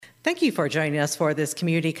Thank you for joining us for this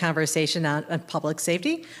community conversation on public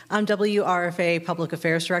safety. I'm WRFA Public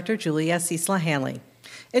Affairs Director Julia Ciesla-Hanley.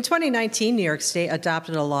 In 2019, New York State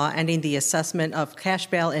adopted a law ending the assessment of cash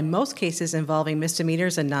bail in most cases involving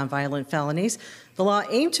misdemeanors and nonviolent felonies. The law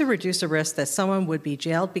aimed to reduce the risk that someone would be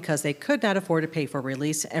jailed because they could not afford to pay for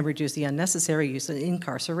release and reduce the unnecessary use of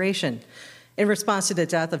incarceration. In response to the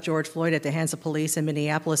death of George Floyd at the hands of police in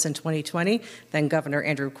Minneapolis in 2020, then Governor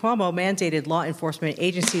Andrew Cuomo mandated law enforcement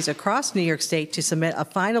agencies across New York State to submit a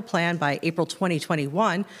final plan by April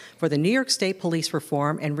 2021 for the New York State Police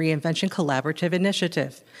Reform and Reinvention Collaborative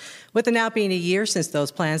Initiative. With it now being a year since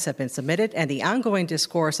those plans have been submitted and the ongoing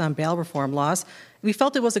discourse on bail reform laws, we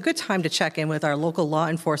felt it was a good time to check in with our local law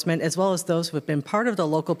enforcement as well as those who have been part of the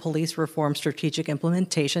local police reform strategic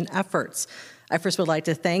implementation efforts. I first would like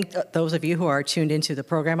to thank those of you who are tuned into the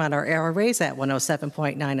program on our airways at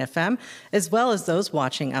 107.9 FM, as well as those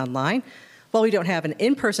watching online. While we don't have an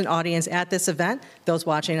in-person audience at this event, those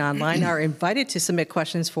watching online are invited to submit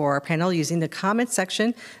questions for our panel using the comment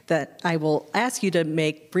section that I will ask you to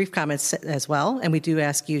make brief comments as well, and we do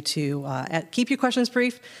ask you to keep your questions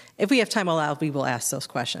brief. If we have time allowed, we will ask those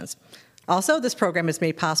questions. Also, this program is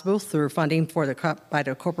made possible through funding by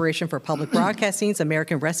the Corporation for Public Broadcasting's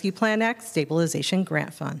American Rescue Plan Act Stabilization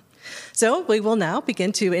Grant Fund. So we will now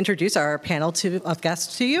begin to introduce our panel of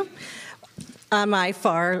guests to you. On my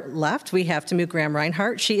far left, we have Tamu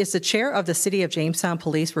Graham-Reinhardt. She is the chair of the City of Jamestown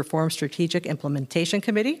Police Reform Strategic Implementation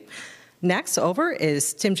Committee. Next over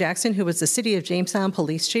is Tim Jackson, who is the City of Jamestown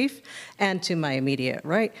Police Chief. And to my immediate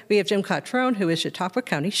right, we have Jim Quattrone, who is Chautauqua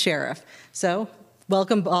County Sheriff. So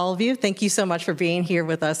welcome, all of you. Thank you so much for being here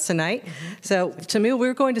with us tonight. So, Tamu,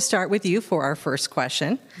 we're going to start with you for our first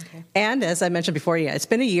question. Okay. And as I mentioned before, it's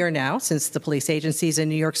been a year now since the police agencies in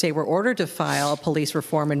New York State were ordered to file a police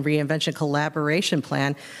reform and reinvention collaboration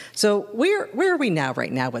plan. So, where are we now,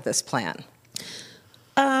 right now, with this plan?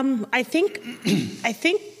 I think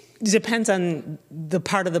it depends on the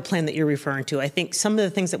part of the plan that you're referring to. I think some of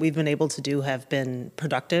the things that we've been able to do have been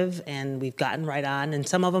productive and we've gotten right on, and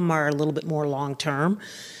some of them are a little bit more long-term.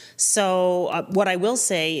 So what I will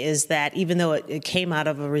say is that even though it came out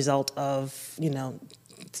of a result of,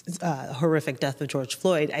 horrific death of George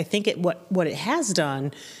Floyd, I think what it has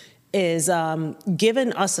done is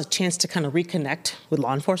given us a chance to kind of reconnect with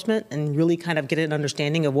law enforcement and really kind of get an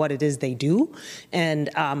understanding of what it is they do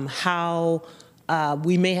and how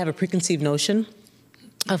we may have a preconceived notion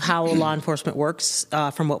of how law enforcement works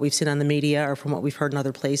from what we've seen on the media or from what we've heard in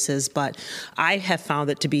other places. But I have found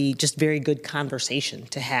it to be just very good conversation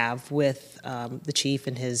to have with the chief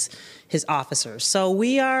and his officers. So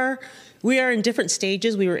we are in different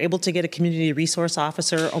stages. We were able to get a community resource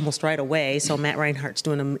officer almost right away. So Matt Reinhardt's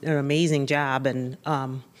doing an amazing job, and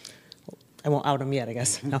I won't out him yet, I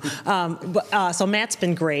guess. No. So Matt's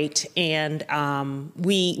been great, and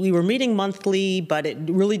we were meeting monthly, but it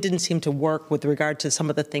really didn't seem to work with regard to some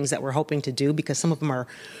of the things that we're hoping to do because some of them are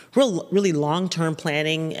really long-term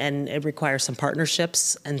planning and it requires some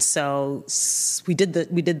partnerships. And so we did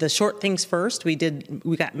the short things first. We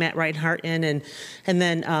got Matt Reinhardt in, and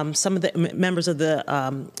then some of the members of the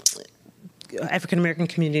African American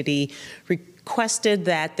community requested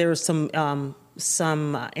that there was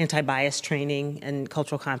some anti-bias training and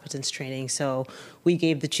cultural competence training. So we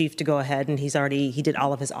gave the chief to go ahead, and he did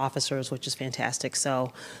all of his officers, which is fantastic.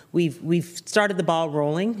 So we've started the ball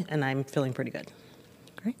rolling, and I'm feeling pretty good.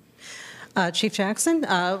 Great. Chief Jackson,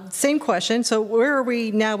 same question. So where are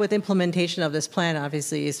we now with implementation of this plan?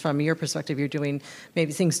 Obviously, is from your perspective, you're doing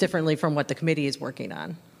maybe things differently from what the committee is working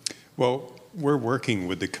on. Well, we're working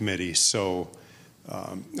with the committee. So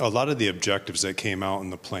a lot of the objectives that came out in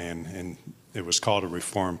the plan, and it was called a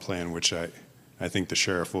reform plan, which I think the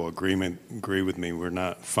sheriff will agree with me. We're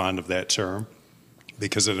not fond of that term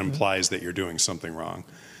because it implies that you're doing something wrong.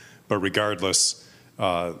 But regardless,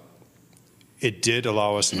 it did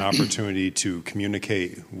allow us an opportunity to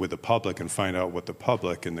communicate with the public and find out what the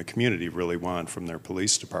public and the community really want from their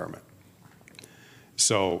police department.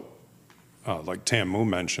 So, like Tamu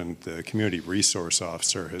mentioned, the community resource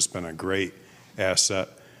officer has been a great asset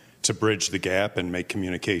to bridge the gap and make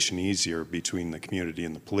communication easier between the community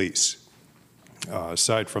and the police.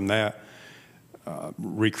 Aside from that,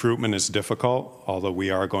 recruitment is difficult, although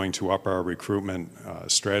we are going to up our recruitment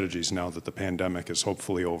strategies now that the pandemic is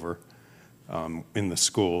hopefully over in the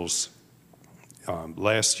schools.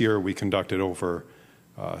 Last year, we conducted over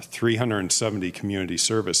 370 community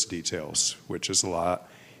service details, which is a lot,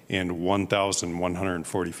 and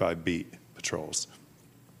 1,145 beat patrols.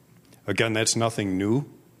 Again, that's nothing new.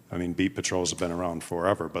 I mean, beat patrols have been around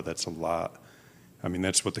forever, but that's a lot. I mean,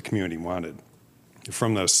 that's what the community wanted.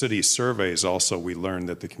 From the city surveys also, we learned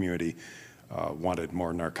that the community wanted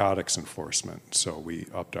more narcotics enforcement, so we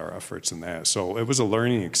upped our efforts in that. So it was a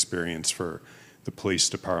learning experience for the police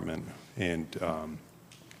department, and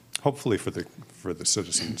hopefully for the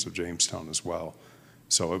citizens of Jamestown as well.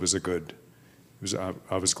 So it was a good.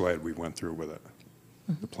 I was glad we went through with it,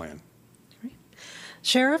 the plan. Great.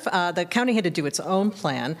 Sheriff, the county had to do its own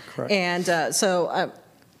plan, Correct. And so.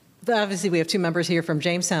 Obviously, we have two members here from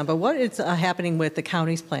Jamestown, but what is happening with the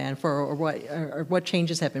county's plan or what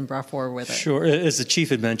changes have been brought forward with it? Sure. As the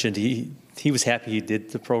chief had mentioned, he was happy he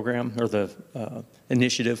did the program or the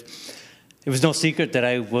initiative. It was no secret that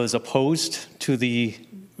I was opposed to the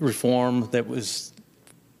reform that was,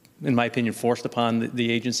 in my opinion, forced upon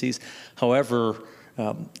the agencies. However,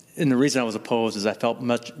 and the reason I was opposed is I felt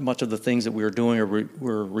much of the things that we were doing or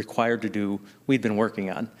were required to do, we'd been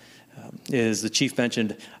working on. As the chief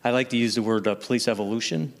mentioned, I like to use the word police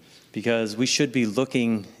evolution, because we should be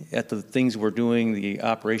looking at the things we're doing, the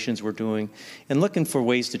operations we're doing, and looking for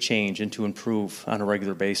ways to change and to improve on a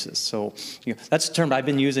regular basis. So that's the term I've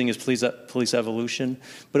been using, is police evolution,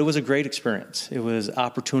 but it was a great experience. It was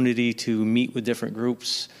opportunity to meet with different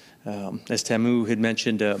groups. As Tamu had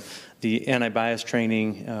mentioned, the anti-bias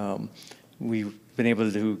training, we've been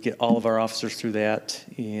able to get all of our officers through that,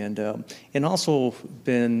 and also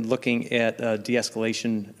been looking at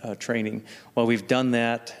de-escalation training. While we've done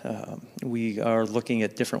that, we are looking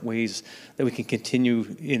at different ways that we can continue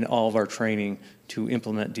in all of our training to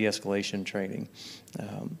implement de-escalation training.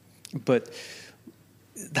 But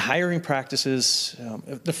the hiring practices,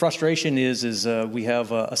 the frustration is we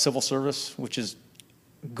have a civil service, which is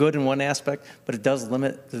good in one aspect, but it does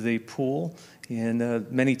limit the pool. And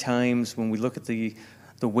many times when we look at the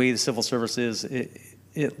way the civil service is,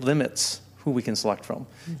 it limits who we can select from.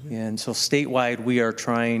 Mm-hmm. And so statewide, we are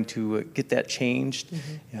trying to get that changed,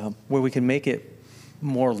 mm-hmm. Where we can make it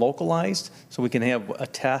more localized, so we can have a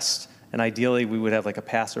test, and ideally we would have like a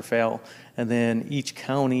pass or fail, and then each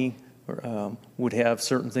county would have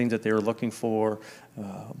certain things that they were looking for,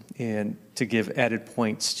 and to give added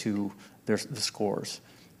points to the scores.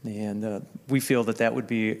 And we feel that would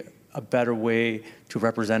be a better way to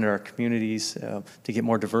represent our communities, to get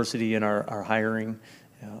more diversity in our hiring.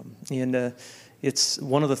 And it's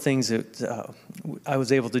one of the things that I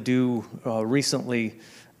was able to do recently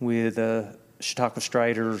with Chautauqua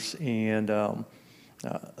Striders and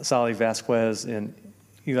Sally Vasquez and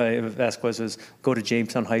Eli Vasquez, go to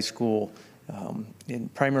Jamestown High School,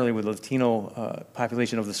 and primarily with the Latino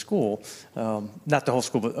population of the school, not the whole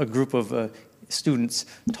school, but a group of students,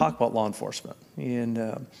 talk about law enforcement.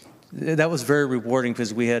 And that was very rewarding,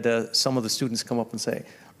 because we had some of the students come up and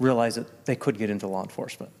realize that they could get into law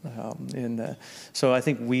enforcement. So I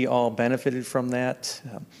think we all benefited from that.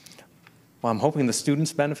 Well, I'm hoping the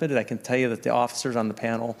students benefited. I can tell you that the officers on the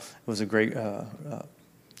panel, it was a great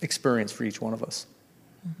experience for each one of us.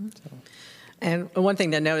 Mm-hmm. So. And one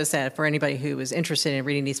thing to note is that for anybody who is interested in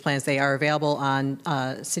reading these plans, they are available on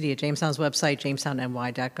City of Jamestown's website,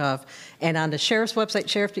 jamestowny.gov, and on the Sheriff's website.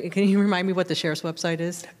 Sheriff, can you remind me what the Sheriff's website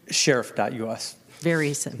is? Sheriff.us.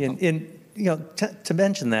 Very simple. And to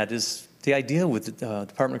mention that is the idea with the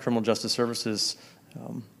Department of Criminal Justice Services.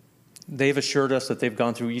 They've assured us that they've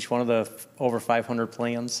gone through each one of the over 500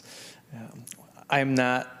 plans. I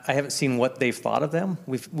haven't seen what they've thought of them.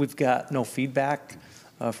 We've got no feedback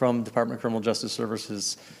from Department of Criminal Justice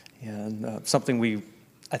Services, and something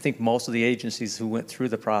I think most of the agencies who went through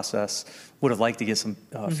the process would have liked to get some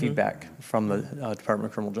mm-hmm. feedback from the Department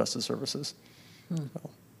of Criminal Justice Services. So.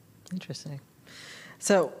 Interesting.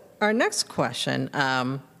 So our next question,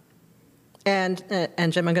 and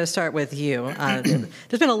Jim, I'm going to start with you.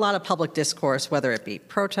 There's been a lot of public discourse, whether it be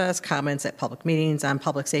protests, comments at public meetings on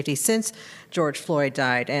public safety since George Floyd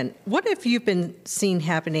died. And what have you been seeing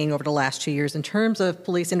happening over the last 2 years in terms of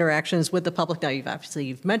police interactions with the public? Now,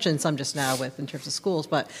 you've mentioned some just now in terms of schools,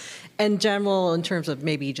 but in general, in terms of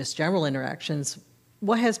maybe just general interactions,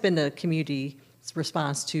 what has been the community's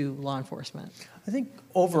response to law enforcement? I think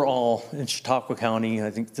overall in Chautauqua County, I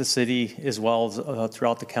think the city as well as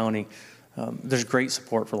throughout the county, there's great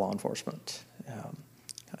support for law enforcement.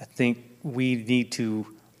 I think we need to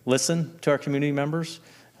listen to our community members.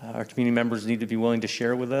 Our community members need to be willing to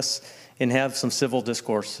share with us and have some civil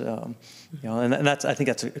discourse. And I think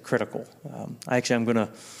that's critical. I'm going to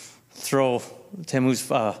throw Tamu's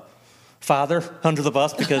father under the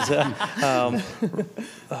bus, because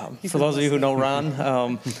for those of you who know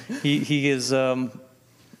Ron, he is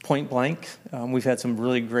point blank. We've had some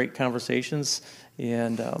really great conversations,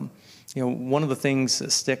 and one of the things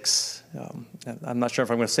that sticks, I'm not sure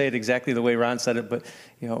if I'm going to say it exactly the way Ron said it, but,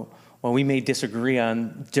 while we may disagree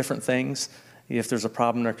on different things, if there's a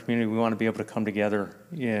problem in our community, we want to be able to come together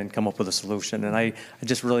and come up with a solution. And I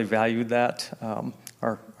just really valued that,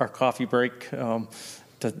 our coffee break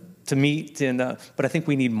to meet. But I think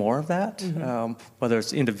we need more of that, whether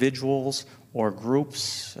it's individuals or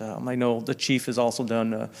groups. I know the chief has also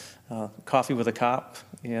done coffee with a cop,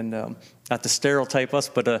 and not to stereotype us,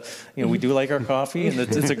 but we do like our coffee, and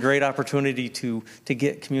it's a great opportunity to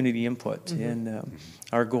get community input. And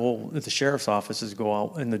our goal at the sheriff's office is to go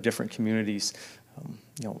out in the different communities.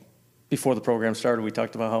 Before the program started, we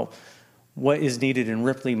talked about how what is needed in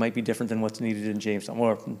Ripley might be different than what's needed in Jamestown.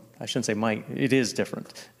 Or I shouldn't say might, it is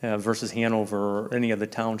different versus Hanover or any of the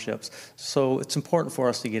townships. So it's important for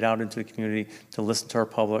us to get out into the community, to listen to our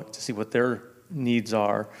public, to see what their needs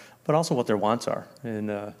are, but also what their wants are.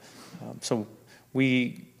 And so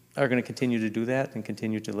we are going to continue to do that and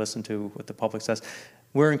continue to listen to what the public says.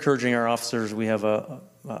 We're encouraging our officers. We have a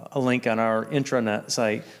link on our intranet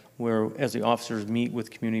site where, as the officers meet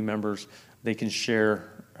with community members, they can share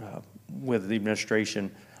with the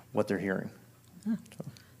administration what they're hearing. So.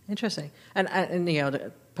 Interesting. And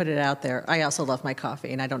to put it out there, I also love my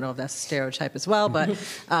coffee, and I don't know if that's a stereotype as well, but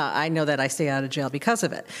I know that I stay out of jail because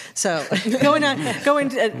of it. So going to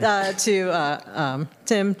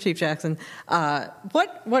Tim, Chief Jackson,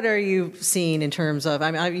 what are you seeing in terms of,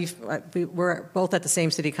 we're both at the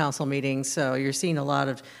same city council meeting, so you're seeing a lot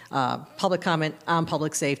of public comment on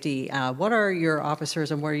public safety. What are your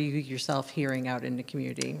officers and what are you yourself hearing out in the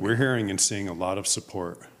community? We're hearing and seeing a lot of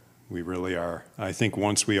support. We really are. I think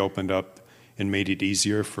once we opened up and made it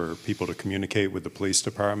easier for people to communicate with the police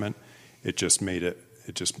department, it just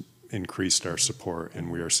increased our support, and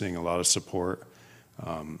we are seeing a lot of support.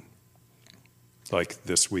 Like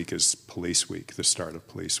this week is Police Week, the start of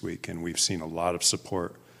Police Week, and we've seen a lot of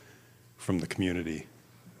support from the community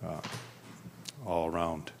all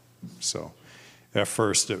around. So at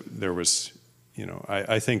first there was,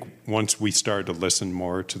 I think once we started to listen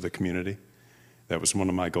more to the community, that was one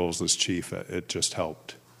of my goals as chief. It just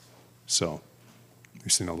helped. So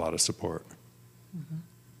we've seen a lot of support.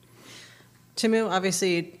 Tamu,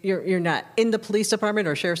 obviously you're not in the police department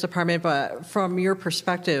or sheriff's department, but from your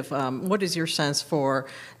perspective, what is your sense for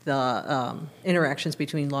the interactions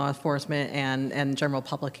between law enforcement and general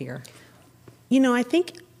public here? I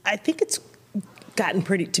think it's gotten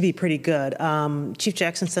to be pretty good. Chief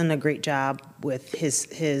Jackson's done a great job with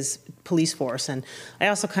his police force, and I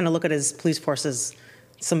also kind of look at his police force as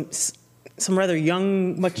some rather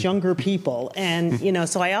much younger people, and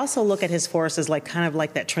so I also look at his force as kind of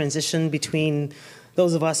like that transition between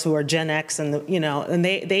those of us who are Gen X and and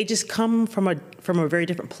they just come from a very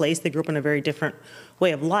different place. They grew up in a very different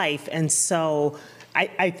way of life, and so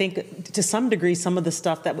I think to some degree some of the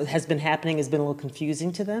stuff that has been happening has been a little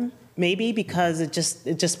confusing to them, maybe because it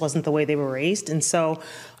just wasn't the way they were raised, and so.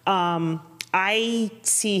 I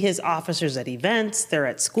see his officers at events. They're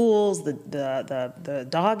at schools. The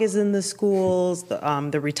dog is in the schools.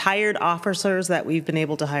 The retired officers that we've been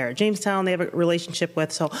able to hire at Jamestown, they have a relationship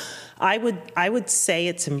with. So, I would say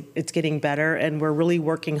it's getting better, and we're really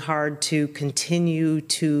working hard to continue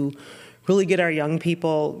to really get our young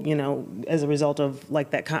people, as a result of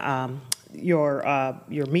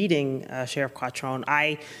your meeting, Sheriff Quattrone.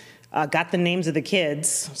 I got the names of the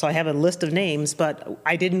kids, so I have a list of names, but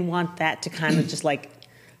I didn't want that to kind of just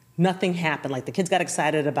nothing happened. The kids got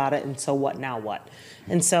excited about it, and so what, now what?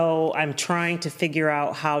 And so I'm trying to figure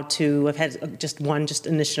out how to, I've had just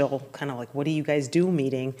initial kind of what do you guys do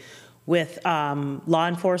meeting with law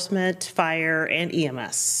enforcement, fire, and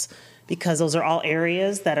EMS, because those are all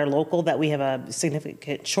areas that are local that we have a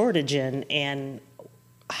significant shortage in, and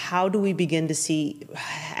how do we begin to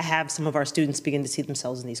have some of our students begin to see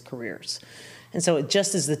themselves in these careers? And so it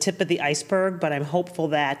just is the tip of the iceberg, but I'm hopeful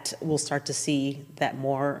that we'll start to see that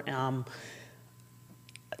more. I'm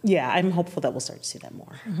hopeful that we'll start to see that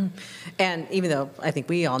more. Mm-hmm. And even though I think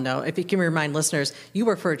we all know, if you can remind listeners, you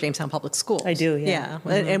work for Jamestown Public Schools. I do, yeah.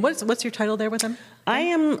 Mm-hmm. And what's your title there with them? I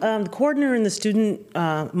am the coordinator in the student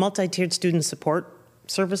multi-tiered student support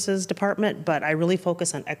services department, but I really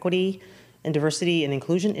focus on equity and diversity and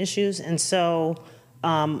inclusion issues. And so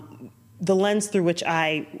the lens through which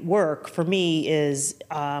I work for me is,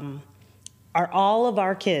 are all of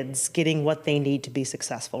our kids getting what they need to be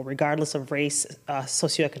successful, regardless of race,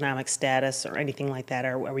 socioeconomic status, or anything like that?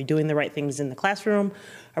 Are we doing the right things in the classroom?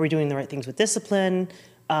 Are we doing the right things with discipline?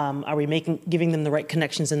 Are we giving them the right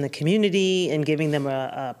connections in the community and giving them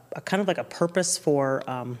a kind of a purpose for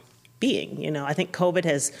being? I think COVID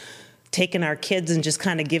has taken our kids and just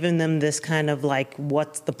kind of given them this kind of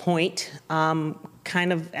what's the point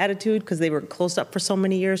kind of attitude, because they were closed up for so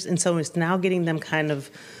many years. And so it's now getting them kind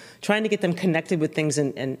of trying to get them connected with things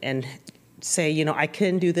and say, I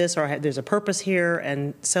can do this, or there's a purpose here.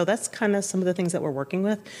 And so that's kind of some of the things that we're working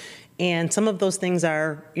with. And some of those things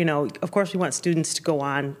are, of course, we want students to go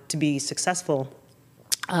on to be successful,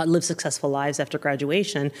 live successful lives after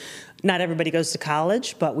graduation. Not everybody goes to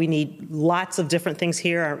college, but we need lots of different things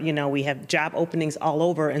here. We have job openings all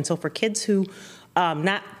over. And so for kids who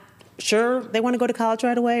not sure they want to go to college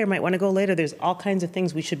right away or might want to go later, there's all kinds of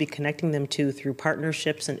things we should be connecting them to through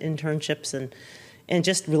partnerships and internships and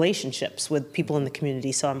just relationships with people in the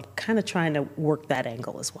community. So I'm kind of trying to work that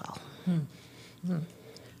angle as well.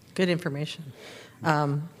 Good information.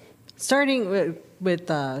 Starting with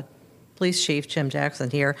Police Chief Jim Jackson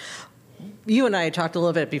here, you and I talked a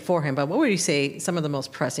little bit beforehand, but what would you say some of the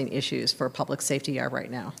most pressing issues for public safety are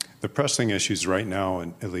right now? The pressing issues right now,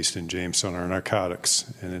 at least in Jamestown, are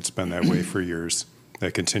narcotics, and it's been that way for years.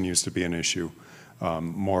 That continues to be an issue.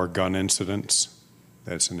 More gun incidents,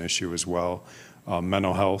 that's an issue as well.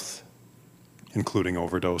 Mental health, including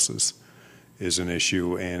overdoses, is an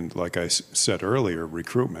issue. And like I said earlier,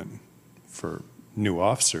 recruitment for new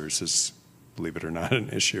officers is, believe it or not, an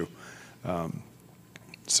issue.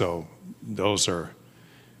 So those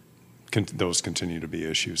continue to be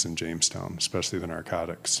issues in Jamestown, especially the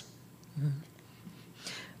narcotics.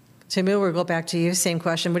 Tamu, we'll go back to you. Same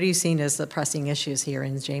question. What are you seeing as the pressing issues here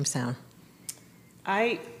in Jamestown?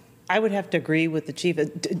 I would have to agree with the chief.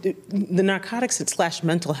 The narcotics /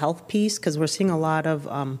 mental health piece, because we're seeing a lot of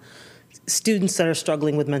students that are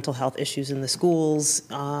struggling with mental health issues in the schools.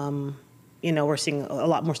 We're seeing a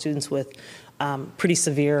lot more students with pretty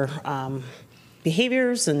severe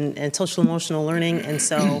behaviors and social emotional learning, and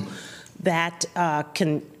so that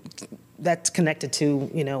that's connected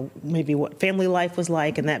to maybe what family life was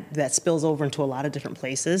like, and that spills over into a lot of different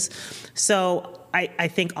places. So I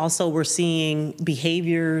think also we're seeing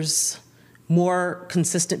behaviors, more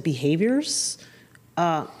consistent behaviors,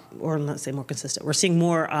 or let's say more consistent. We're seeing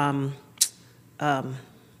more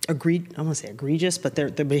I want to say egregious, but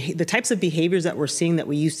the types of behaviors that we're seeing that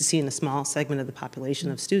we used to see in a small segment of the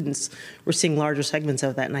population of students, we're seeing larger segments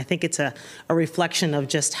of that. And I think it's a reflection of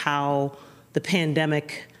just how the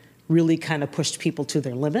pandemic really kind of pushed people to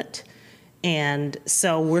their limit. And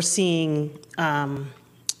so we're seeing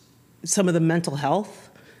some of the mental health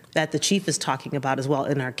that the chief is talking about as well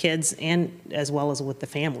in our kids and as well as with the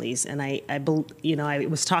families. And I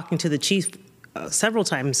was talking to the chief several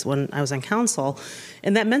times when I was on council,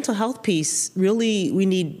 and that mental health piece, really, we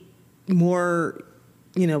need more,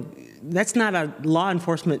 that's not a law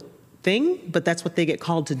enforcement thing, but that's what they get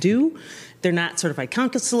called to do. They're not certified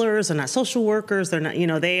counselors, they're not social workers, they're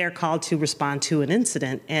not, they are called to respond to an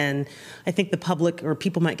incident. And I think the public or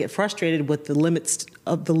people might get frustrated with the limits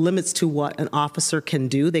to what an officer can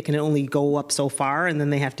do. They can only go up so far and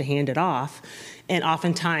then they have to hand it off. And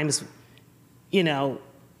oftentimes,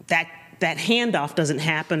 that handoff doesn't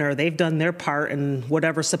happen, or they've done their part and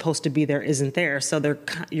whatever's supposed to be there isn't there. So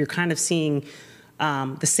you're kind of seeing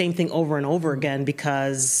the same thing over and over again,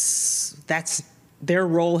 because that's their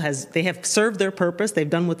role. They have served their purpose. They've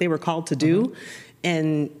done what they were called to do,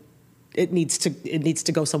 and it needs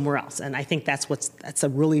to go somewhere else. And I think that's a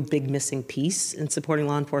really big missing piece in supporting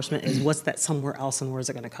law enforcement, is what's that somewhere else, and where's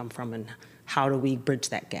it going to come from, and how do we bridge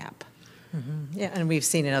that gap? Yeah, and we've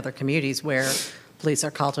seen in other communities where police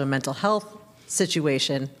are called to a mental health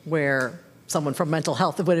situation where someone from mental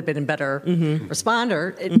health would have been a better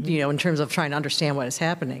responder, in terms of trying to understand what is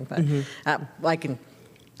happening. But I can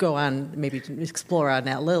go on, maybe to explore on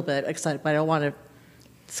that a little bit, but I don't want to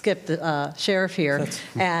skip the sheriff here.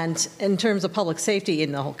 And in terms of public safety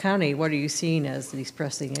in the whole county, what are you seeing as these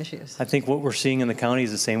pressing issues? I think what we're seeing in the county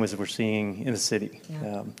is the same as we're seeing in the city.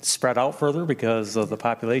 Yeah. Spread out further because of the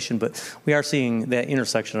population, but we are seeing that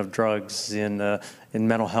intersection of drugs in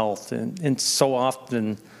mental health. And so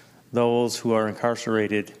often those who are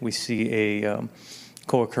incarcerated, we see a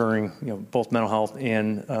co-occurring, both mental health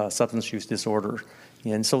and substance use disorder.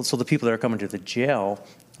 And so the people that are coming to the jail,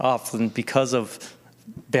 often because of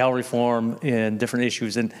bail reform and different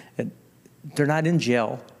issues, and they're not in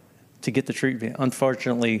jail to get the treatment.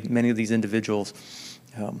 Unfortunately, many of these individuals,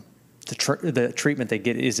 the treatment they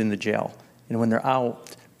get is in the jail. And when they're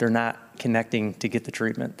out, they're not connecting to get the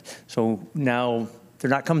treatment. So now they're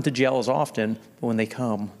not coming to jail as often, but when they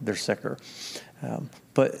come, they're sicker.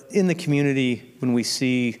 But in the community, when we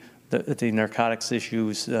see the narcotics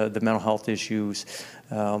issues, the mental health issues,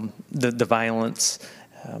 the violence,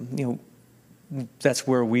 that's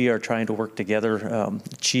where we are trying to work together.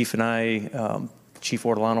 Chief and I, Chief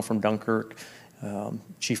Ortolano from Dunkirk,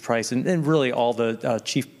 Chief Price, and really all the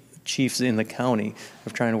chiefs in the county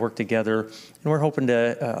are trying to work together. And we're hoping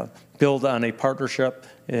to build on a partnership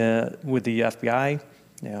with the FBI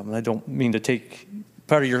I don't mean to take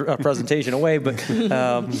part of your presentation away, but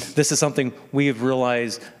this is something we have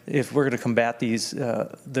realized if we're going to combat these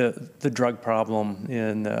the drug problem.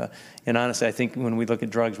 And honestly, I think when we look at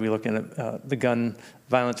drugs, we look at the gun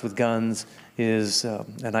violence with guns is,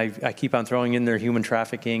 and I keep on throwing in there human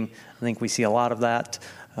trafficking. I think we see a lot of that,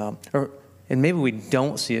 and maybe we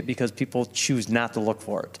don't see it because people choose not to look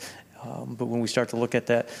for it. But when we start to look at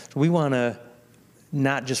that, we want to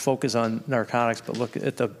not just focus on narcotics, but look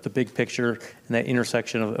at the big picture and that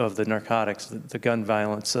intersection of the narcotics, the gun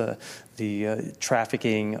violence, the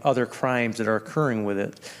trafficking, other crimes that are occurring with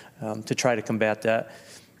it, to try to combat that.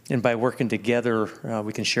 And by working together,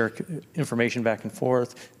 we can share information back and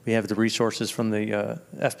forth. We have the resources from the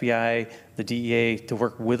FBI, the DEA to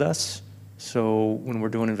work with us. So when we're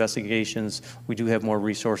doing investigations, we do have more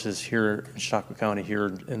resources here in Chautauqua County, here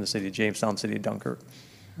in the city of Jamestown, city of Dunkirk.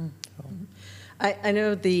 Mm-hmm. I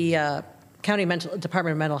know the County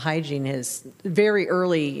Department of Mental Hygiene has very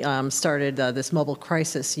early started this mobile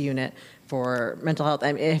crisis unit for mental health.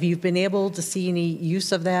 I mean, have you been able to see any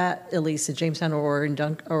use of that, at least in Jamestown or in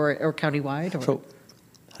or countywide? Or? So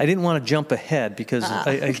I didn't want to jump ahead because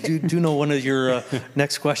I do know one of your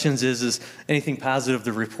next questions is anything positive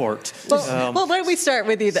to report. Well, why don't we start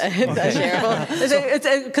with you then,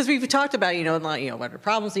 Sheriff? Because we've talked about what are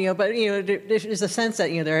problems, but there's a sense that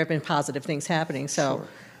there have been positive things happening. So. Sure.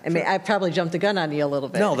 I mean, I probably jumped the gun on you a little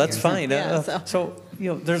bit. No, that's fine. Yeah, so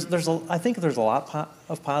I think there's a lot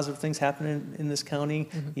of positive things happening in this county.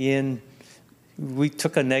 Mm-hmm. We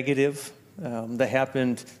took a negative that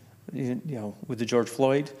happened, with the George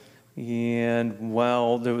Floyd, and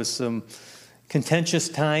while there was some contentious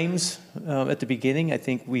times at the beginning, I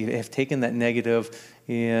think we have taken that negative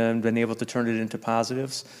and been able to turn it into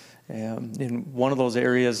positives. In one of those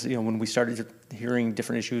areas, when we started hearing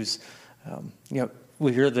different issues,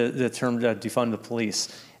 we hear the term defund the police.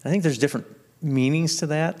 And I think there's different meanings to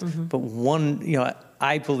that, mm-hmm. but one,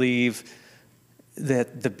 I believe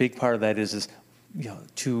that the big part of that is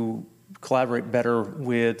to collaborate better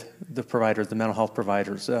with the providers, the mental health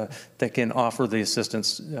providers that can offer the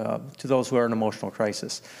assistance to those who are in emotional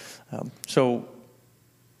crisis. So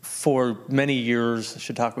for many years,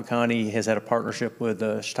 Chautauqua County has had a partnership with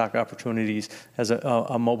Chautauqua Opportunities as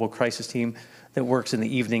a mobile crisis team that works in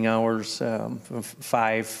the evening hours, from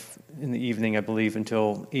 5 in the evening, I believe,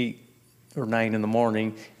 until 8 or 9 in the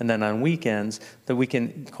morning, and then on weekends, that we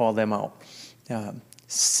can call them out.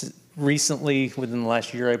 Recently, within the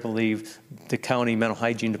last year, I believe, the county mental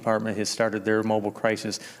hygiene department has started their mobile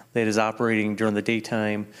crisis that is operating during the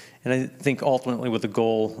daytime, and I think ultimately with the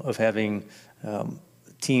goal of having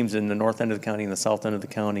teams in the north end of the county and the south end of the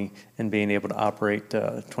county and being able to operate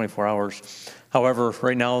 24 hours. However,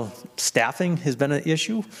 right now, staffing has been an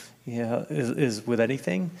issue, is with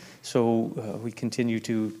anything. So we continue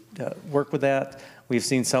to work with that. We've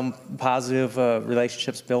seen some positive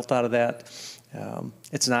relationships built out of that.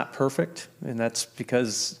 It's not perfect, and that's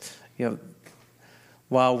because,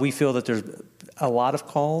 while we feel that there's a lot of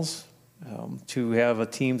calls, to have a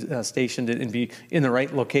team stationed and be in the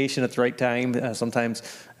right location at the right time, sometimes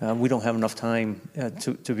we don't have enough time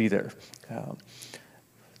to be there.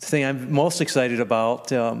 The thing I'm most excited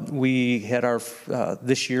about, we had our,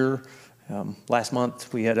 this year, last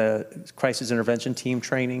month, we had a crisis intervention team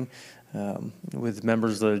training with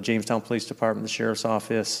members of the Jamestown Police Department, the Sheriff's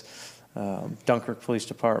Office, Dunkirk Police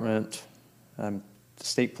Department, the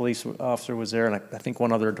State Police Officer was there, and I think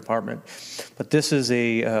one other department. But this is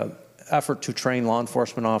a effort to train law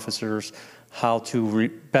enforcement officers how to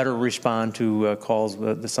better respond to calls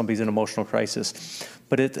that somebody's in emotional crisis.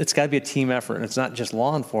 But it's got to be a team effort, and it's not just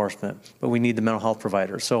law enforcement, but we need the mental health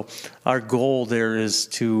providers. So our goal there is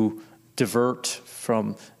to divert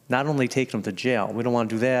from not only taking them to jail. We don't want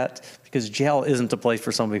to do that because jail isn't the place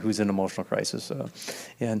for somebody who's in emotional crisis.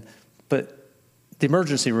 But the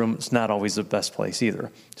emergency room is not always the best place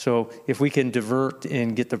either. So if we can divert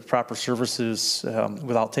and get the proper services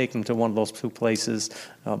without taking them to one of those two places,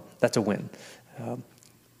 that's a win.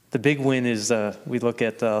 The big win is we look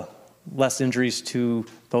at less injuries to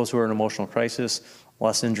those who are in emotional crisis,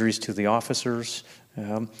 less injuries to the officers,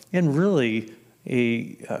 and really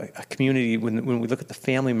a community, when we look at the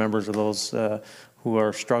family members of those who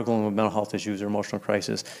are struggling with mental health issues or emotional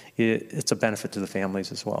crisis, it's a benefit to the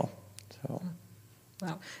families as well. So.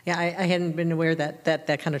 Wow. Yeah, I hadn't been aware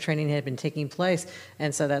that kind of training had been taking place,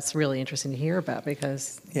 and so that's really interesting to hear about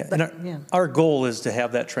because... Our goal is to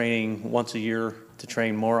have that training once a year to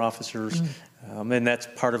train more officers, and that's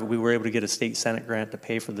part of it. We were able to get a state Senate grant to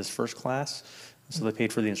pay for this first class, so they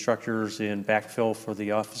paid for the instructors and backfill for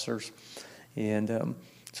the officers. And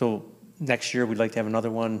so Next year, we'd like to have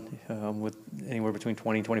another one with anywhere between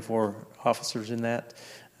 20 and 24 officers in that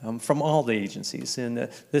from all the agencies. And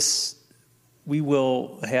we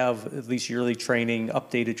will have at least yearly training,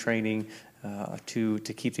 updated training to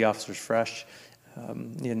keep the officers fresh.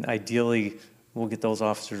 And ideally, we'll get those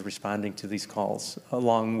officers responding to these calls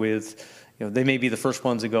along with, they may be the first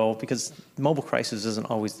ones to go because mobile crisis isn't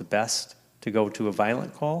always the best to go to a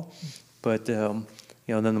violent call. But, then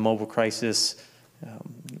the mobile crisis,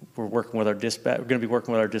 we're working with our we're going to be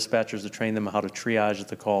working with our dispatchers to train them how to triage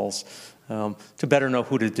the calls to better know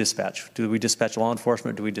who to dispatch. Do we dispatch law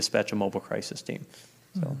enforcement? Do we dispatch a mobile crisis team?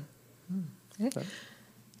 So,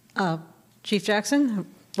 Chief Jackson,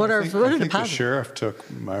 what are the positives? The sheriff took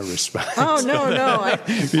my response. Oh, no.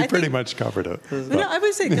 He pretty much covered it. No, I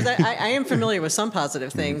would say, because I am familiar with some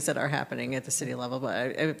positive things that are happening at the city level,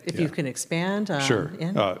 but if you can expand. Sure.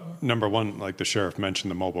 Yeah. Number one, like the sheriff mentioned,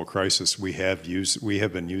 the mobile crisis, we have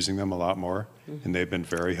been using them a lot more, and they've been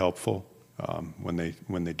very helpful when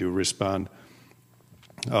they do respond.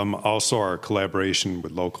 Also, our collaboration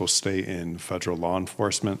with local, state, and federal law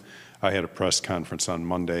enforcement. I had a press conference on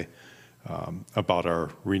Monday about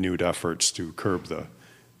our renewed efforts to curb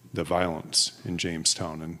the violence in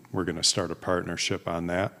Jamestown, and we're going to start a partnership on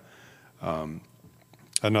that.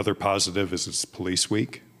 Another positive is it's Police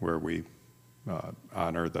Week, where we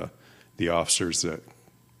honor the officers that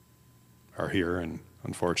are here, and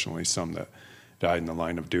unfortunately some that died in the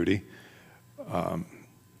line of duty.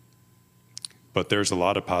 But there's a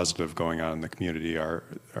lot of positive going on in the community.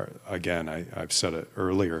 Again, I've said it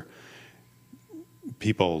earlier,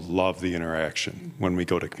 people love the interaction when we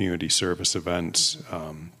go to community service events,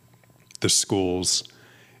 the schools,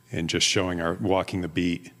 and just walking the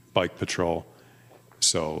beat, bike patrol.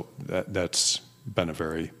 So that's been a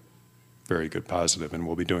very, very good positive, and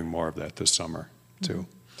we'll be doing more of that this summer too.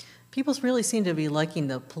 People really seem to be liking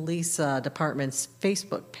the police department's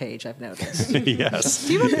Facebook page, I've noticed. Yes.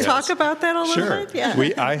 Do you want to talk about that a little Sure. bit? Yeah.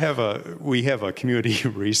 We have a community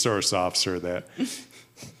resource officer that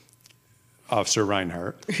Officer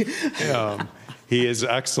Reinhardt. He is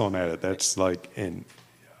excellent at it. That's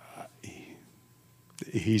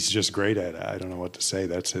he's just great at it. I don't know what to say.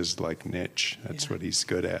 That's his niche. That's what he's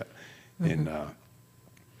good at. And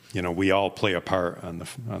we all play a part on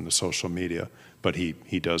the social media, but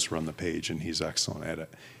he does run the page, and he's excellent at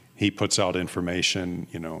it. He puts out information.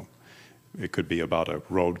 It could be about a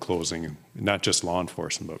road closing, not just law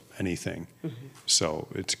enforcement, but anything. So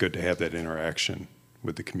it's good to have that interaction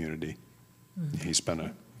with the community. He's been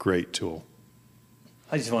a great tool.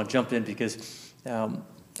 I just want to jump in because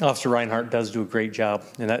Officer Reinhardt does do a great job,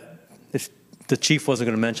 and if the chief wasn't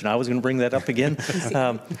going to mention, I was going to bring that up again.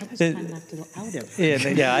 I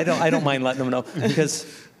don't mind letting them know, because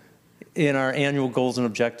in our annual goals and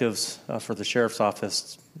objectives for the sheriff's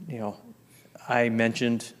office, I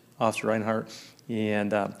mentioned Officer Reinhardt,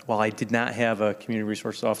 and while I did not have a community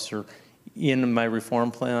resource officer in my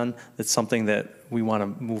reform plan, that's something that we want to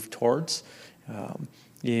move towards.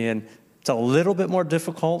 And it's a little bit more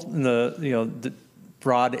difficult in the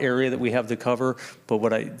broad area that we have to cover,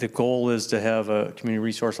 but the goal is to have a community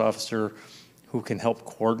resource officer who can help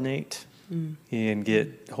coordinate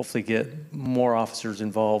and hopefully get more officers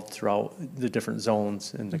involved throughout the different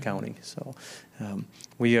zones in the county. So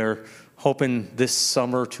we are hoping this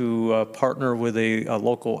summer to partner with a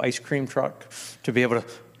local ice cream truck to be able to,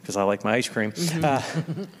 because I like my ice cream,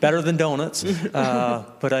 better than donuts.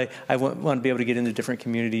 But I want to be able to get into different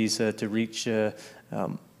communities to reach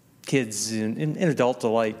kids and adults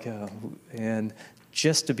alike, and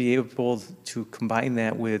just to be able to combine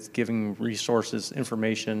that with giving resources,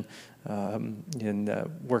 information, and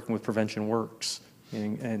working with Prevention Works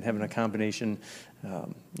and having a combination.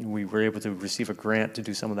 We were able to receive a grant to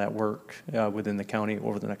do some of that work within the county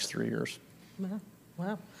over the next 3 years.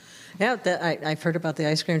 Wow. Yeah, I've heard about the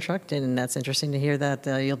ice cream truck, and that's interesting to hear that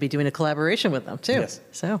you'll be doing a collaboration with them, too. Yes.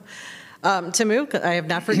 So, Tamu, I have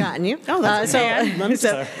not forgotten you. Oh, that's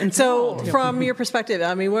okay. So, from your perspective,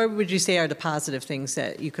 what would you say are the positive things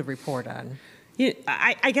that you could report on?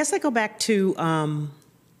 I guess I go back to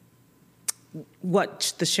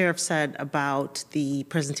what the sheriff said about the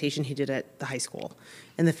presentation he did at the high school,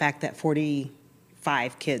 and the fact that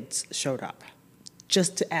 45 kids showed up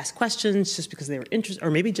just to ask questions, just because they were interested, or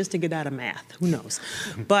maybe just to get out of math, who knows.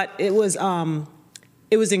 But it was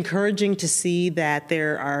encouraging to see that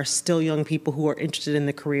there are still young people who are interested in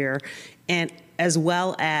the career, and as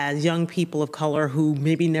well as young people of color who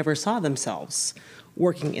maybe never saw themselves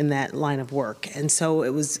working in that line of work. And so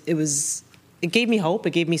it gave me hope,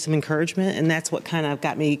 it gave me some encouragement, and that's what kind of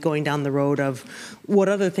got me going down the road of what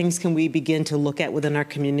other things can we begin to look at within our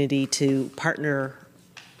community to partner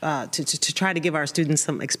to try to give our students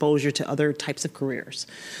some exposure to other types of careers.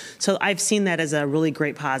 So I've seen that as a really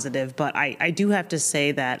great positive, but I do have to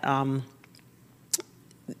say that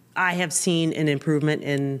I have seen an improvement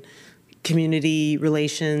in community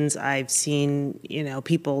relations. I've seen,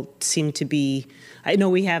 people seem to be, I know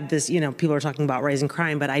we have this, people are talking about rising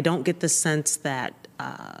crime, but I don't get the sense that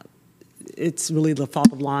it's really the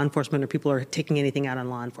fault of law enforcement or people are taking anything out on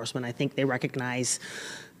law enforcement. I think they recognize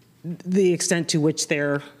the extent to which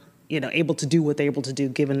they're, able to do what they're able to do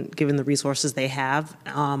given the resources they have.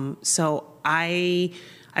 So I'm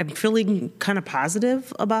feeling kind of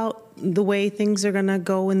positive about the way things are going to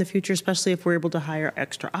go in the future, especially if we're able to hire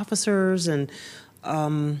extra officers and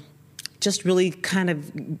just really kind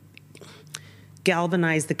of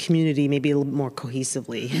galvanize the community maybe a little more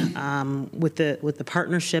cohesively with the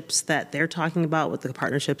partnerships that they're talking about, with the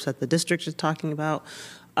partnerships that the district is talking about,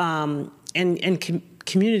 and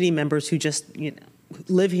community members who just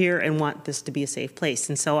live here and want this to be a safe place.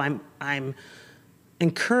 And so I'm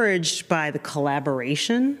encouraged by the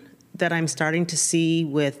collaboration that I'm starting to see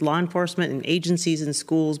with law enforcement and agencies and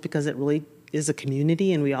schools, because it really is a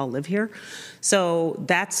community and we all live here. So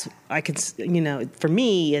that's, for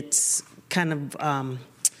me, it's kind of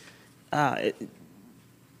not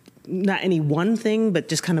any one thing, but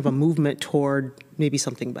just kind of a movement toward maybe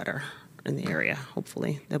something better in the area,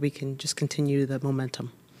 hopefully, that we can just continue the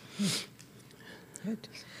momentum. Good.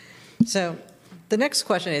 So the next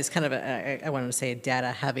question is kind of I wanted to say a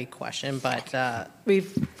data-heavy question, but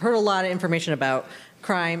we've heard a lot of information about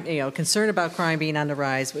crime, concern about crime being on the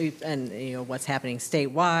rise, and what's happening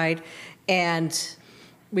statewide, and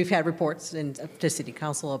we've had reports to City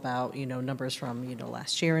Council about numbers from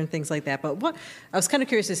last year and things like that. But I was kind of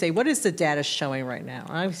curious to say, what is the data showing right now?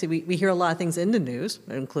 Obviously, we hear a lot of things in the news,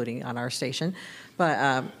 including on our station.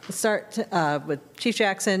 But let's start with Chief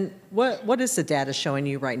Jackson. What is the data showing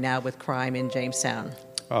you right now with crime in Jamestown?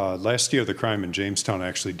 Last year, the crime in Jamestown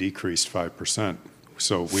actually decreased 5%.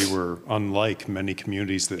 So we were, unlike many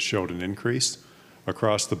communities that showed an increase,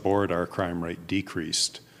 across the board, our crime rate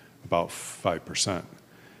decreased about 5%.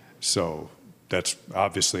 So that's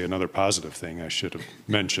obviously another positive thing I should have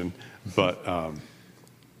mentioned. But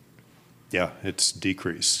yeah, it's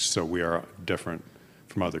decreased. So we are different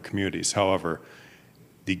from other communities. However,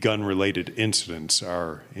 the gun-related incidents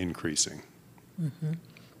are increasing. Mm-hmm.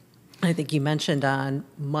 I think you mentioned on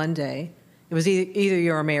Monday, it was either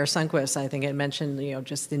you or Mayor Sundquist, I think it mentioned,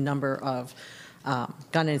 just the number of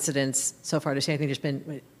gun incidents so far this year. I think there's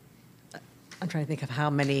been, I'm trying to think of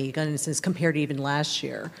how many gun incidents compared to even last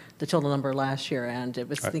year, the total number last year, and it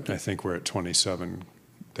was I think we're at 27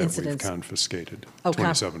 that incidents. We've confiscated. Oh,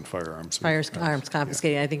 27 firearms. Firearms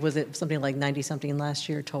confiscated. Yeah. I think was it something like 90-something last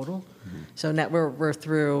year total. Mm-hmm. So now we're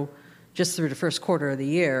through the first quarter of the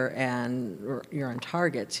year, and you're on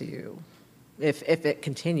target to, if it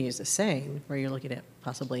continues the same, where you're looking at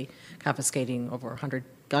possibly confiscating over 100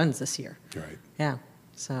 guns this year. Right. Yeah.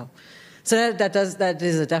 So that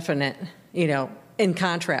is a definite, in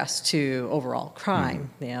contrast to overall crime,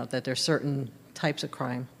 mm-hmm. That there's certain types of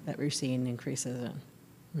crime that we're seeing increases in.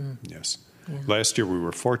 Mm. Yes. Yeah. Last year we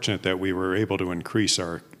were fortunate that we were able to increase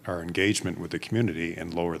our engagement with the community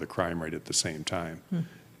and lower the crime rate at the same time. Mm.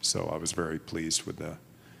 So I was very pleased with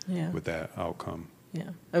that outcome. Yeah,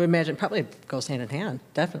 I would imagine probably goes hand in hand,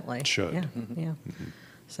 definitely. It should. Yeah, mm-hmm. Yeah. Mm-hmm.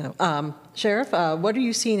 So, Sheriff, what are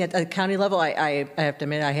you seeing at the county level? I have to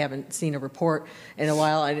admit I haven't seen a report in a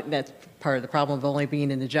while. That's part of the problem of only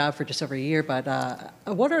being in the job for just over a year. But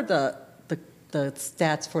what are the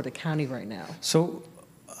stats for the county right now? So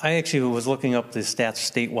I actually was looking up the stats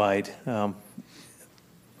statewide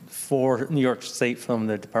for New York State from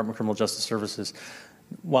the Department of Criminal Justice Services.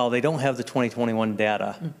 While they don't have the 2021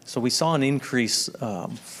 data, so we saw an increase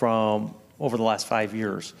from over the last 5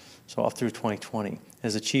 years, so up through 2020.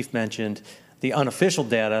 As the chief mentioned, the unofficial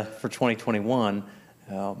data for 2021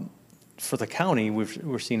 for the county,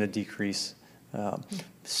 we're seeing a decrease.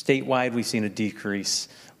 Statewide, we've seen a decrease,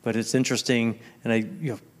 but it's interesting,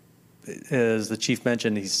 and as the chief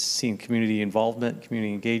mentioned, he's seen community involvement,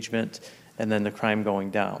 community engagement, and then the crime going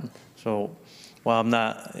down. So while I'm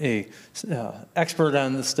not a expert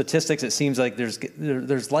on the statistics, it seems like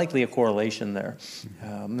there's likely a correlation there.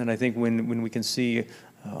 And I think when we can see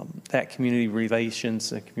that community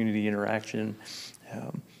relations, community interaction,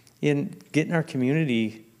 in getting our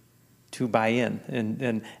community to buy in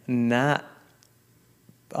and not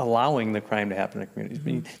allowing the crime to happen in the community.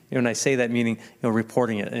 Mm-hmm. When I say that, meaning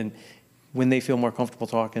reporting it, and when they feel more comfortable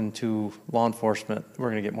talking to law enforcement, we're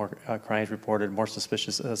going to get more crimes reported, more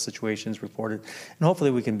suspicious situations reported, and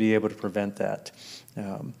hopefully we can be able to prevent that.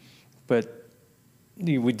 But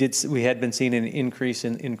we had been seeing an increase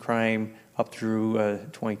in crime up through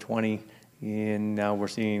 2020, and now we're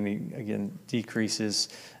seeing again decreases,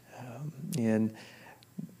 and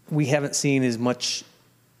we haven't seen as much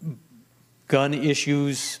gun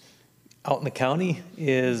issues out in the county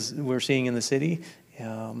as we're seeing in the city.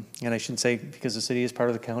 And I shouldn't say because the city is part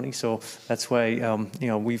of the county, so that's why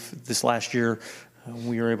this last year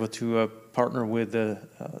we were able to partner with the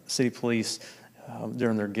city police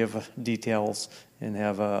during their give details and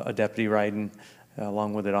have a deputy riding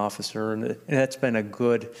along with an officer, and that's been a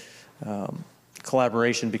good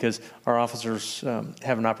collaboration because our officers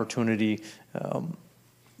have an opportunity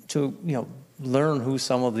to learn who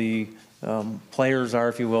some of the players are,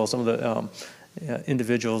 if you will, some of the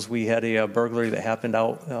individuals. We had a burglary that happened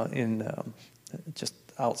out in just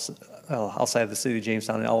outside the city of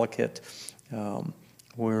Jamestown in Ellicott,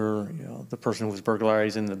 where the person who was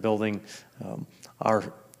burglarizing the building,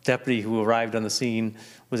 our deputy who arrived on the scene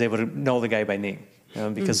was able to know the guy by name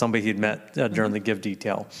because somebody he'd met during the give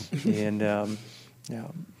detail, and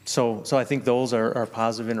so I think those are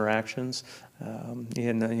positive interactions,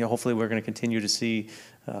 and hopefully we're going to continue to see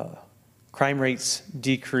crime rates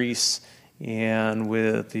decrease. And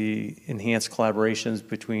with the enhanced collaborations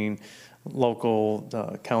between local,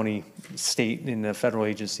 county, state, and the federal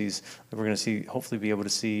agencies, we're going to hopefully be able to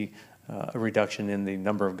see a reduction in the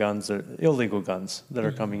number of guns, illegal guns, that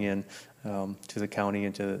are coming in to the county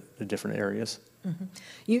and to the different areas. Mm-hmm.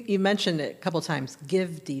 You mentioned it a couple times,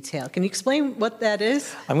 give detail. Can you explain what that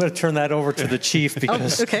is? I'm going to turn that over to the chief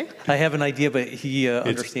because I have an idea, but he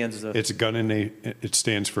understands the... It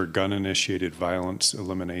stands for Gun Initiated Violence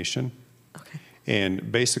Elimination. Okay.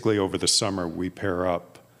 And basically over the summer we pair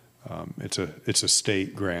up, it's a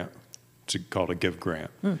state grant, it's called a give grant.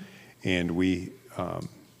 And we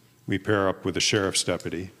pair up with the sheriff's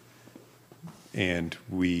deputy and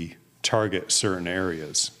we target certain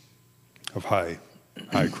areas of high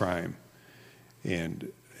crime.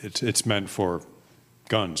 And it's meant for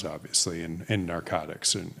guns, obviously, and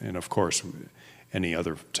narcotics, and of course any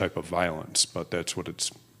other type of violence, but that's what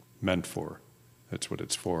it's meant for. That's what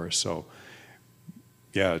it's for. So,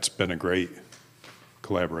 yeah, it's been a great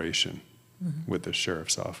collaboration with the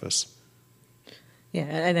sheriff's office. Yeah,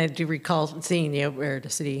 and I do recall seeing where the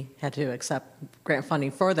city had to accept grant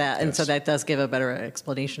funding for that, and so that does give a better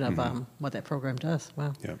explanation of what that program does.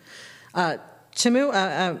 Wow. Yeah.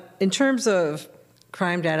 Tamu, in terms of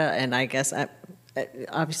crime data, and I guess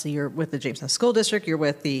obviously you're with the Jamestown School District, you're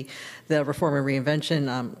with the Reform and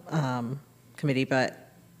Reinvention Committee, but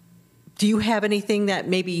do you have anything that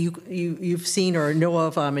maybe you've seen or know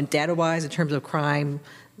of in data-wise in terms of crime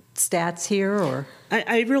stats here? Or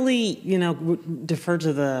I really, defer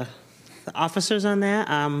to the officers on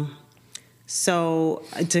that. So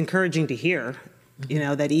it's encouraging to hear,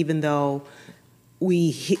 that even though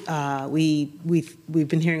we've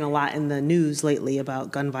been hearing a lot in the news lately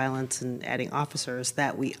about gun violence and adding officers,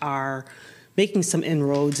 that we are making some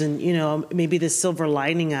inroads. And, maybe the silver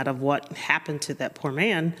lining out of what happened to that poor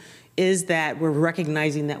man is that we're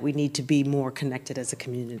recognizing that we need to be more connected as a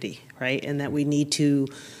community, right? And that we need to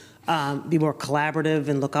be more collaborative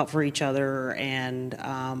and look out for each other and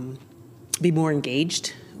be more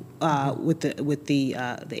engaged with the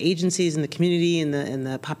agencies and the community and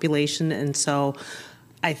the population. And so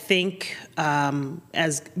I think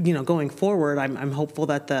as going forward, I'm hopeful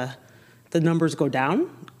that the numbers go down,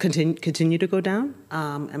 continue to go down.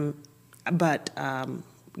 But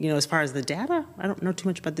as far as the data, I don't know too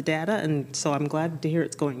much about the data, and so I'm glad to hear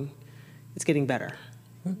it's getting better.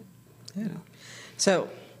 Yeah. So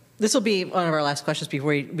this will be one of our last questions before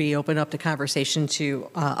we open up the conversation to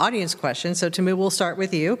audience questions. So Tamu, we'll start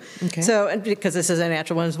with you. Okay. So, and because this is a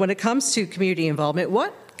natural one, when it comes to community involvement,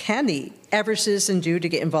 what can the average citizen do to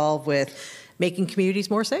get involved with making communities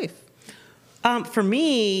more safe? For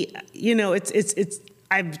me, it's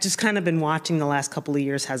I've just kind of been watching the last couple of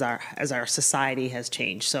years as our society has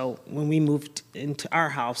changed. So when we moved into our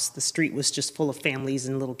house, the street was just full of families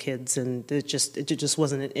and little kids, and it just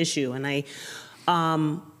wasn't an issue. And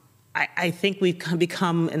I think we've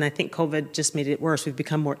become, and I think COVID just made it worse. We've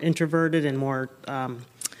become more introverted and more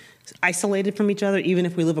isolated from each other, even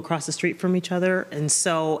if we live across the street from each other. And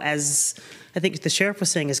so, as I think the sheriff was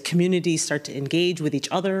saying, as communities start to engage with each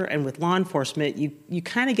other and with law enforcement, you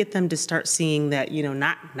kind of get them to start seeing that,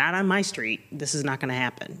 not on my street, this is not going to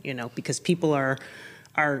happen, because people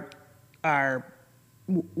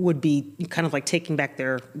would be kind of like taking back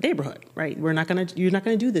their neighborhood, right? You're not going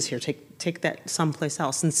to do this here. Take that someplace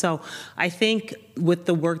else. And so I think with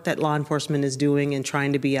the work that law enforcement is doing and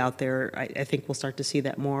trying to be out there, I think we'll start to see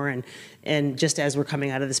that more. And just as we're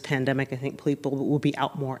coming out of this pandemic, I think people will be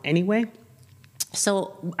out more anyway.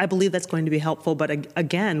 So I believe that's going to be helpful. But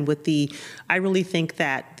again, I really think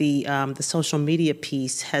that the social media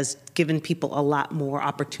piece has given people a lot more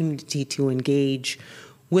opportunity to engage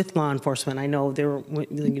with law enforcement. I know the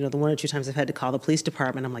one or two times I've had to call the police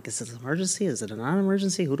department, I'm like, is this an emergency? Is it a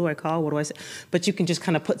non-emergency? Who do I call? What do I say? But you can just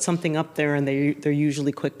kind of put something up there, and they're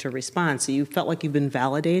usually quick to respond. So you felt like you've been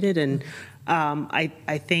validated, and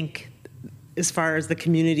I think as far as the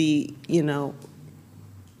community, in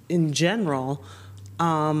general,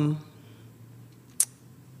 I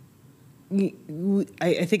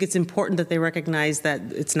think it's important that they recognize that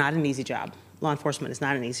it's not an easy job. Law enforcement is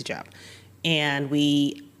not an easy job. And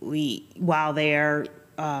we while they are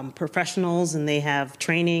professionals and they have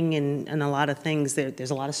training and a lot of things, there's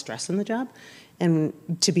a lot of stress in the job. And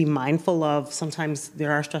to be mindful of, sometimes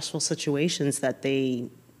there are stressful situations that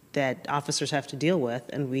officers have to deal with,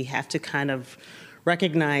 and we have to kind of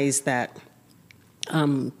recognize that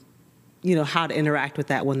how to interact with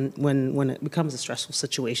that when it becomes a stressful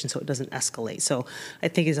situation, so it doesn't escalate. So I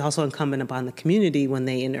think it's also incumbent upon the community, when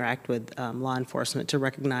they interact with law enforcement, to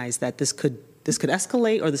recognize that this could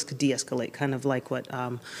escalate or this could de-escalate, kind of like what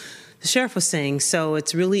the sheriff was saying. So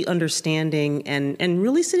it's really understanding and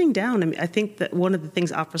really sitting down. I mean, I think that one of the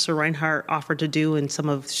things Officer Reinhardt offered to do, and some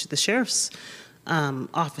of the sheriff's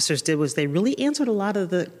officers did, was they really answered a lot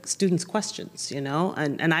of the students' questions,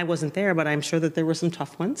 and I wasn't there, but I'm sure that there were some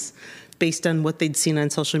tough ones based on what they'd seen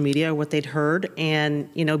on social media or what they'd heard, and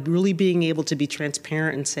really being able to be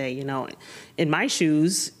transparent and say, in my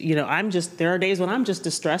shoes, there are days when I'm just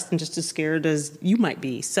distressed and just as scared as you might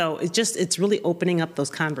be. So it's really opening up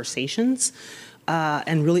those conversations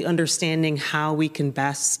and really understanding how we can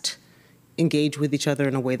best engage with each other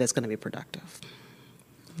in a way that's going to be productive.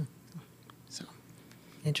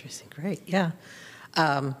 Interesting. Great. Yeah.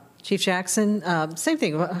 Chief Jackson, same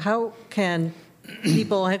thing. How can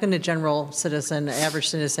the general citizen, average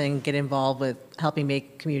citizen, get involved with helping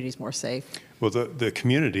make communities more safe? Well, the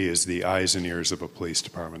community is the eyes and ears of a police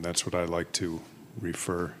department. That's what I like to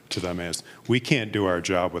refer to them as. We can't do our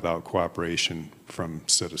job without cooperation from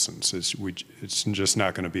citizens. It's just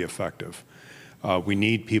not going to be effective. We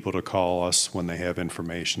need people to call us when they have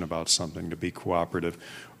information about something, to be cooperative,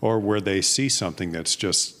 or where they see something that's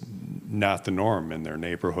just not the norm in their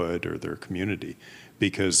neighborhood or their community.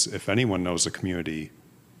 Because if anyone knows a community,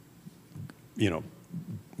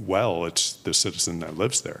 well, it's the citizen that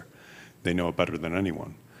lives there. They know it better than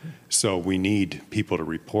anyone. So we need people to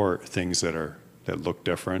report things that look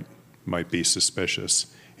different, might be suspicious,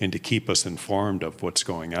 and to keep us informed of what's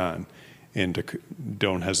going on, and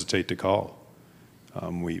don't hesitate to call.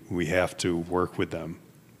 We have to work with them.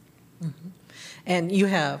 Mm-hmm. And you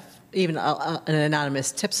have even an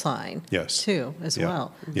anonymous tips line, yes, too, as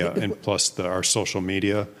well. Yeah, and plus our social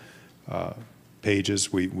media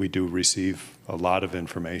pages, we do receive a lot of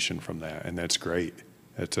information from that, and that's great.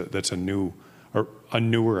 That's a newer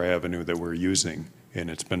avenue that we're using, and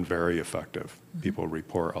it's been very effective. Mm-hmm. People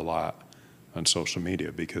report a lot on social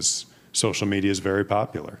media because social media is very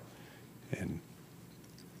popular, and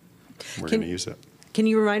we're going to use it. Can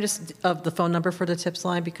you remind us of the phone number for the tips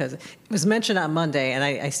line? Because it was mentioned on Monday, and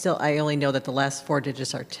I only know that the last 4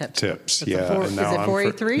 digits are tips. Tips, yeah. Is it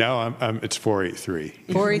 483? No, it's 483.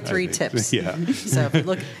 483 tips. Yeah. So if you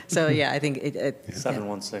look, I think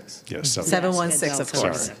 716. Yes, 716, of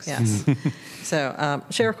course. Sorry. Yes. So,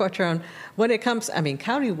 Sheriff Quattrone, when it comes,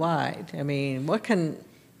 countywide, what can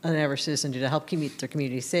an average citizen do to help keep their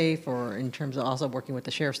community safe, or in terms of also working with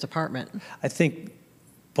the sheriff's department? I think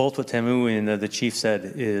both what Tamu and the chief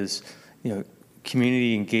said is,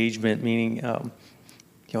 community engagement, meaning,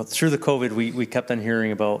 through the COVID, we kept on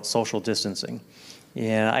hearing about social distancing.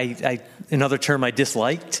 And I another term I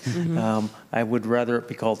disliked. Mm-hmm. I would rather it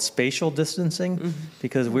be called spatial distancing, mm-hmm.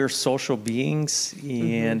 because we're social beings,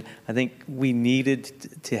 and mm-hmm. I think we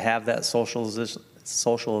needed to have that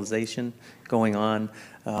socialization going on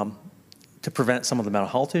to prevent some of the mental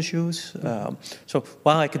health issues. So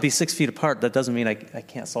while I could be 6 feet apart, that doesn't mean I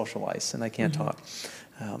can't socialize and I can't mm-hmm. talk.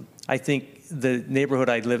 I think the neighborhood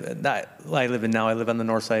I live in now, I live on the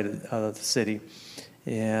north side of the city.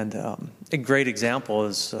 And a great example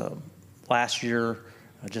is last year,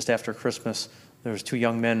 just after Christmas, there was 2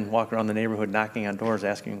 young men walking around the neighborhood knocking on doors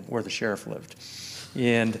asking where the sheriff lived.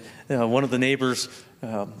 And one of the neighbors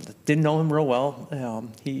didn't know him real well.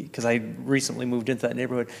 Because I recently moved into that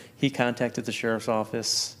neighborhood, he contacted the sheriff's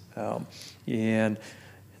office, and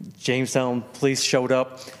Jamestown Police showed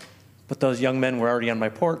up. But those young men were already on my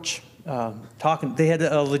porch talking. They had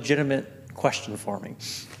a legitimate question for me,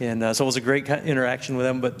 and so it was a great interaction with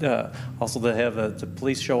them. But also to have the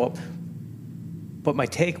police show up. But my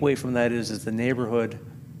takeaway from that is the neighborhood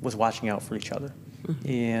was watching out for each other.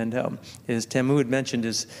 And as Tamu had mentioned,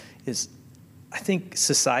 is I think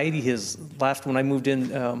society has left. When I moved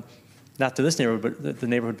in, not to this neighborhood, but the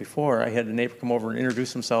neighborhood before, I had a neighbor come over and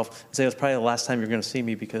introduce himself and say, it was probably the last time you're going to see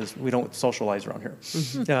me because we don't socialize around here.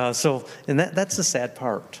 And that's the sad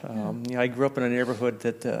part. I grew up in a neighborhood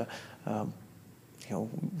that,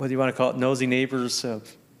 whether you want to call it nosy neighbors,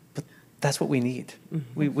 but that's what we need.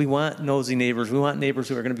 We want nosy neighbors. We want neighbors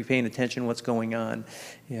who are going to be paying attention to what's going on.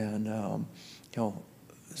 And,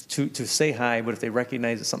 to say hi, but if they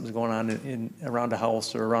recognize that something's going on in around a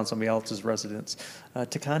house or around somebody else's residence,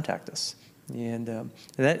 to contact us. And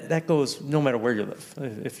that goes no matter where you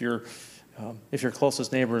live. If your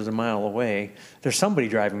closest neighbor is a mile away, there's somebody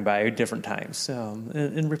driving by at different times,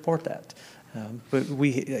 and report that. But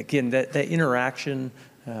that interaction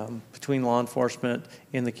between law enforcement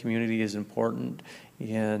and the community is important,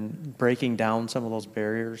 and breaking down some of those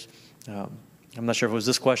barriers. I'm not sure if it was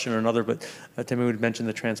this question or another, but Tamu would mention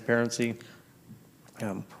the transparency.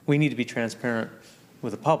 We need to be transparent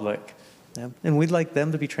with the public, and we'd like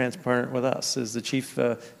them to be transparent with us. As the chief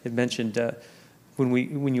had mentioned,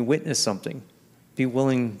 when you witness something, be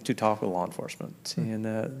willing to talk with law enforcement,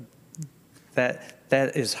 and that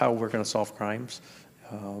is how we're going to solve crimes.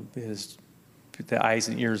 Is the eyes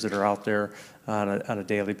and ears that are out there on a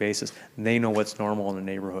daily basis. And they know what's normal in the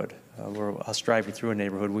neighborhood. We're us driving through a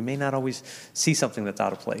neighborhood, we may not always see something that's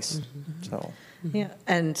out of place. So. Yeah,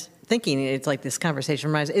 and thinking, it's like this conversation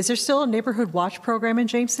reminds me, is there still a neighborhood watch program in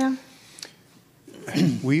Jamestown?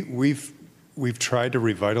 We've tried to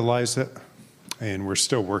revitalize it, and we're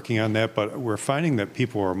still working on that, but we're finding that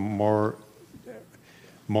people are more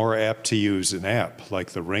apt to use an app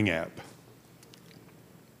like the Ring app.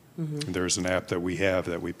 There's an app that we have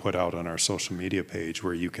that we put out on our social media page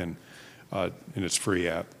where you can, and it's free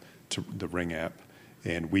app, to the Ring app,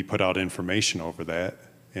 and we put out information over that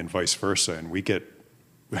and vice versa, and we get,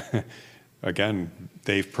 again,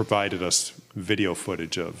 they've provided us video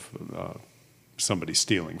footage of somebody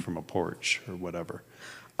stealing from a porch or whatever.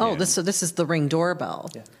 Oh, this is the Ring doorbell.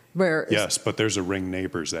 Yeah. Yes, but there's a Ring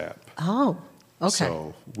Neighbors app. Oh, okay.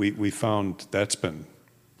 So we found that's been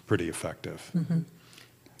pretty effective.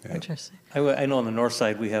 Yeah. Interesting. I know on the north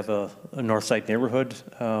side we have a north side neighborhood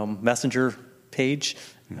messenger page.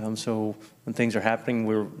 So when things are happening,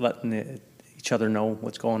 we're letting each other know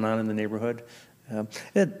what's going on in the neighborhood.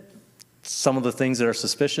 Some of the things that are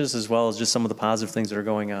suspicious, as well as just some of the positive things that are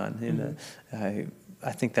going on. And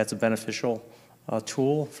I think that's a beneficial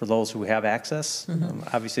tool for those who have access.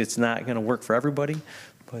 Obviously, it's not going to work for everybody,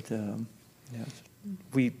 but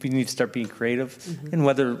we need to start being creative. And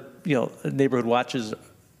whether neighborhood watches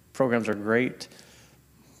programs are great,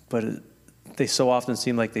 but they so often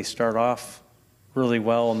seem like they start off really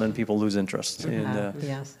well and then people lose interest.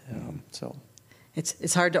 Yes. So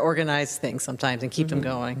it's hard to organize things sometimes and keep them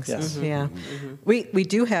going. So, Yes. Yeah. We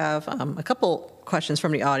do have a couple questions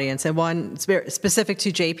from the audience, and one specific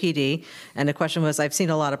to JPD. And the question was, I've seen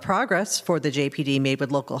a lot of progress for the JPD made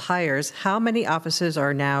with local hires. How many officers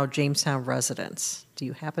are now Jamestown residents? Do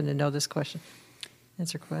you happen to know this question?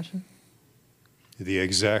 Answer question. The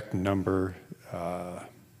exact number, I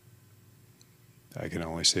can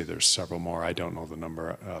only say there's several more. I don't know the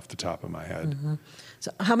number off the top of my head.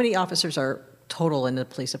 So how many officers are total in the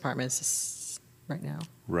police department right now?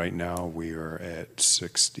 Right now, we are at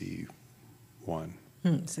 61.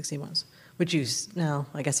 61. Would you, no,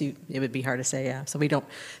 I guess it would be hard to say, yeah. So we don't,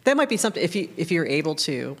 that might be something, if you're able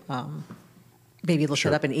to, maybe look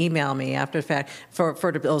it up and email me after the fact,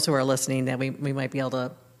 for those who are listening, that we might be able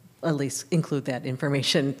to at least include that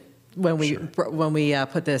information when we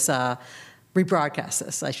put this, rebroadcast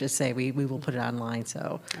this, I should say. We will put it online,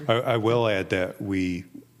 so. I will add that we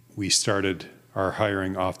started our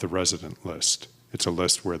hiring off the resident list. It's a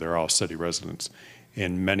list where they're all city residents,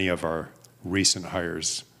 and many of our recent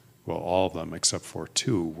hires, well, all of them except for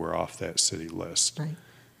 2 were off that city list. Right.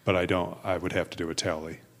 But I would have to do a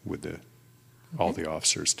tally with all the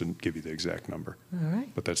officers to give you the exact number. All right.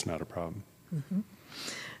 But that's not a problem.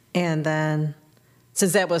 And then,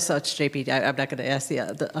 since that was such JP, I'm not going to ask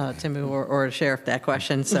the Tamu or the sheriff that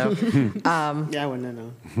question. So, Yeah, I wouldn't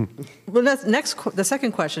know. well, the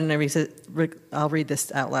second question. I'll read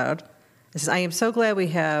this out loud. It says, I am so glad we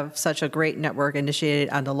have such a great network initiated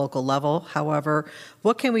on the local level. However,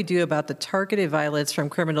 what can we do about the targeted violence from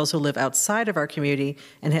criminals who live outside of our community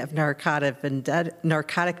and have narcotic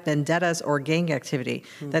vendettas or gang activity?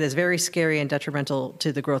 That is very scary and detrimental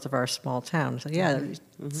to the growth of our small town. So,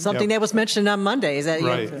 something that was mentioned on Monday. Is that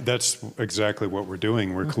Right. That's exactly what we're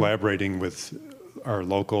doing. We're collaborating with our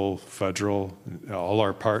local, federal, all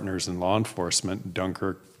our partners in law enforcement,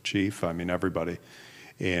 Dunkirk Chief, everybody.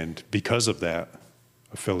 And because of that,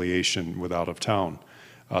 affiliation with out of town.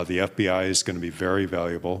 The FBI is going to be very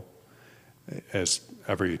valuable, as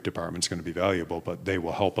every department's going to be valuable, but they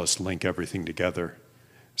will help us link everything together.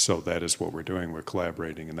 So that is what we're doing. We're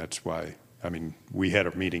collaborating, and that's why, I mean, we had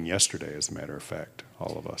a meeting yesterday, as a matter of fact,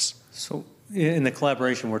 all of us. So in the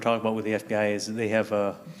collaboration we're talking about with the FBI is they have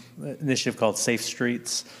an initiative called Safe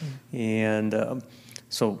Streets, and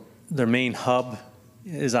so their main hub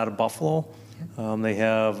is out of Buffalo. They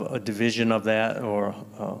have a division of that, or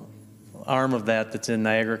arm of that, that's in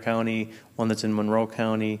Niagara County, one that's in Monroe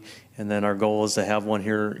County, and then our goal is to have one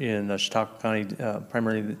here in Chautauqua County,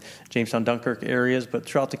 primarily the Jamestown, Dunkirk areas, but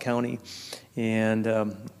throughout the county. And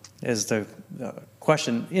as the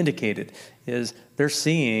question indicated, is they're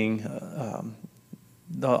seeing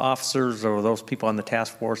the officers or those people on the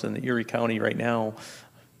task force in the Erie County right now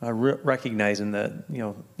recognizing that, you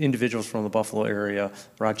know, individuals from the Buffalo area,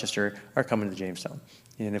 Rochester, are coming to Jamestown.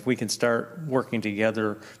 And if we can start working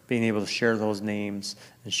together, being able to share those names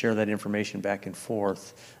and share that information back and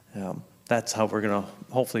forth, that's how we're going to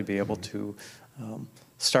hopefully be able to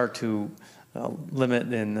start to limit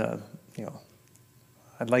and, you know,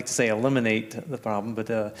 I'd like to say eliminate the problem, but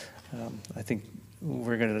I think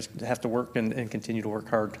we're going to have to work and continue to work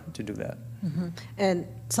hard to do that. Mm-hmm. And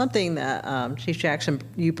something that Chief Jackson,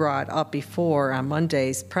 you brought up before on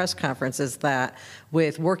Monday's press conference is that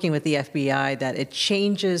with working with the FBI, that it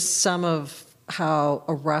changes some of how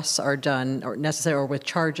arrests are done or necessary, or with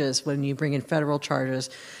charges when you bring in federal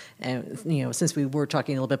charges. And, you know, since we were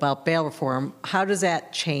talking a little bit about bail reform, how does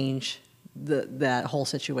that change that whole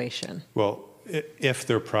situation? Well, if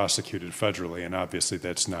they're prosecuted federally, and obviously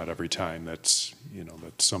that's not every time, that's, you know,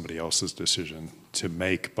 that's somebody else's decision to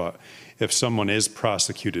make, but if someone is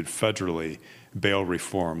prosecuted federally, bail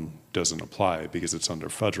reform doesn't apply because it's under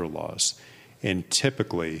federal laws. And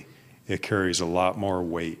typically it carries a lot more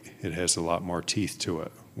weight, it has a lot more teeth to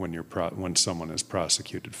it when someone is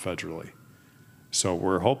prosecuted federally. So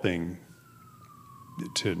we're hoping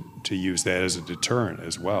to use that as a deterrent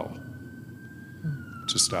as well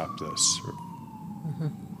to stop this. Mm-hmm.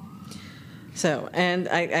 So, and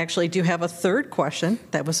I actually do have a third question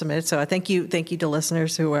that was submitted. So I thank you to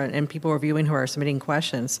listeners who are, and people who are viewing who are submitting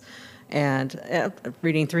questions. And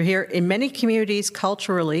reading through here, in many communities,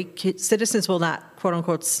 culturally, citizens will not, quote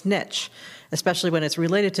unquote, snitch, especially when it's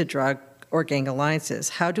related to drug or gang alliances.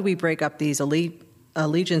 How do we break up these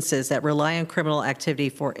allegiances that rely on criminal activity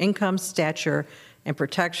for income, stature, and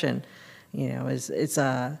protection? You know,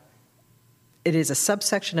 it is a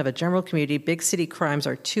subsection of a general community. Big city crimes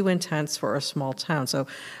are too intense for a small town. So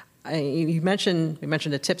we mentioned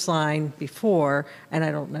the tips line before, and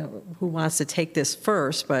I don't know who wants to take this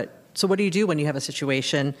first, but so what do you do when you have a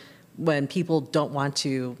situation when people don't want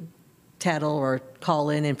to tattle or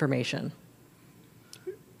call in information?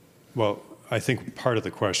 Well, I think part of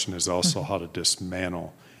the question is also how to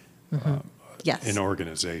dismantle Yes. an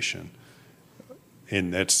organization.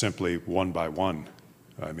 And that's simply one by one.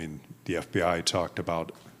 I mean, the FBI talked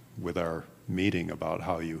about with our meeting about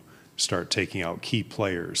how you start taking out key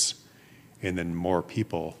players, and then more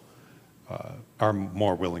people are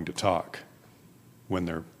more willing to talk when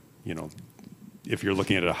they're, you know, if you're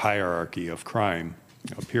looking at a hierarchy of crime,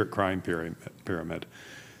 a crime pyramid,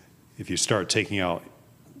 if you start taking out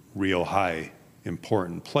real high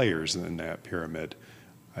important players in that pyramid,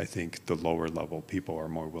 I think the lower level people are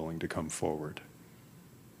more willing to come forward.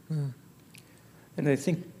 Mm. And I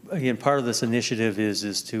think, again, part of this initiative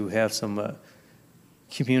is to have some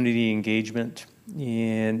community engagement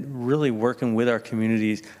and really working with our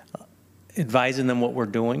communities, advising them what we're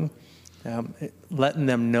doing, letting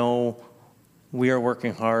them know we are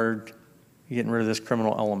working hard, getting rid of this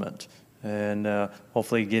criminal element, and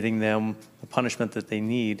hopefully getting them the punishment that they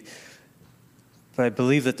need. But I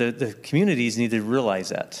believe that the communities need to realize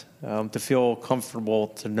that, to feel comfortable,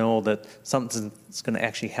 to know that something's going to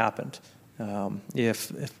actually happen.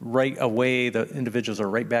 If right away the individuals are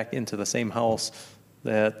right back into the same house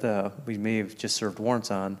that we may have just served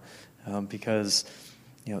warrants on, because,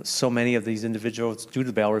 you know, so many of these individuals due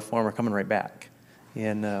to bail reform are coming right back.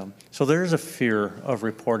 And so there's a fear of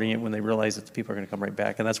reporting it when they realize that the people are going to come right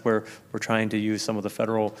back. And that's where we're trying to use some of the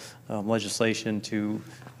federal legislation to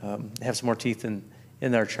have some more teeth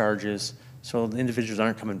in our charges so the individuals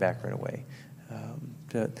aren't coming back right away.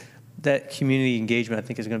 That community engagement, I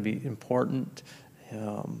think, is going to be important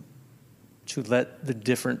to let the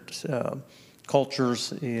different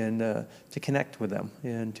cultures and to connect with them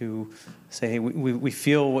and to say, hey, we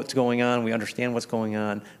feel what's going on, we understand what's going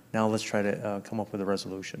on, now let's try to come up with a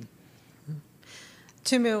resolution.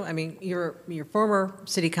 Tamu, I mean, you're former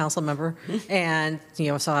city council member, and,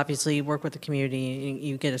 you know, so obviously you work with the community, and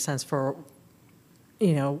you get a sense for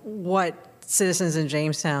what citizens in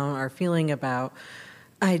Jamestown are feeling about.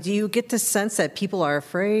 Do you get the sense that people are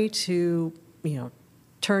afraid to,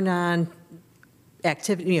 turn on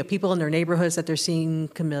activity, people in their neighborhoods that they're seeing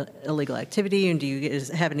commit illegal activity? And do you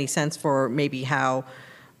have any sense for maybe how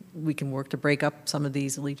we can work to break up some of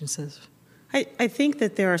these allegiances? I think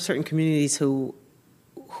that there are certain communities who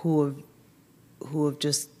have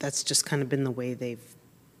that's just kind of been the way they've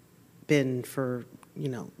been for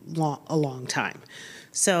a long time.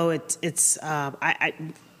 So I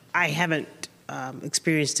haven't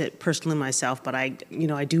experienced it personally myself, but I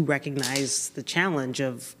do recognize the challenge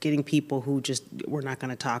of getting people who just, we're not going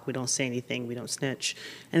to talk, we don't say anything, we don't snitch,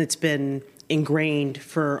 and it's been ingrained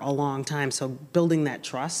for a long time. So building that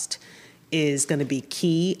trust is going to be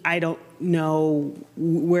key. I don't know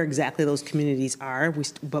where exactly those communities are,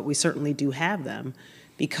 but we certainly do have them,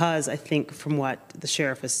 because I think from what the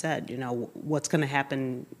sheriff has said, what's going to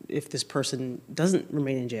happen if this person doesn't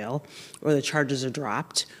remain in jail, or the charges are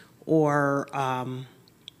dropped, or are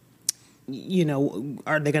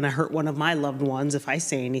they going to hurt one of my loved ones if I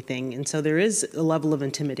say anything? And so there is a level of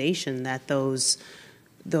intimidation that those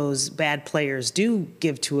bad players do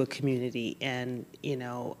give to a community, and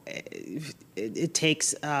it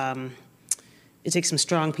takes some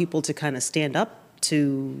strong people to kind of stand up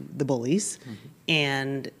to the bullies,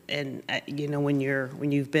 and when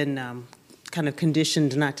you've been kind of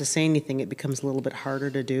conditioned not to say anything, it becomes a little bit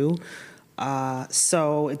harder to do.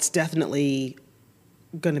 So it's definitely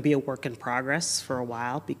going to be a work in progress for a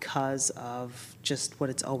while, because of just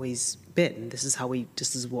what it's always been. This is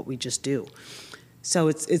what we just do. So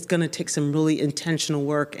it's going to take some really intentional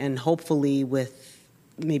work, and hopefully with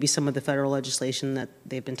maybe some of the federal legislation that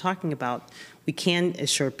they've been talking about, we can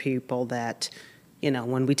assure people that,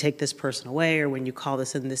 when we take this person away, or when you call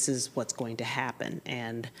this in, this is what's going to happen.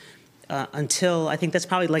 And until, I think that's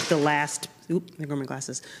probably like the last, there go my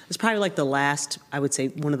glasses. It's probably like the last, I would say,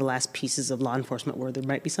 one of the last pieces of law enforcement where there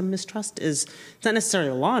might be some mistrust is, it's not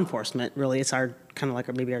necessarily law enforcement, really. It's our kind of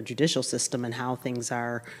like maybe our judicial system and how things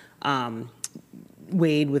are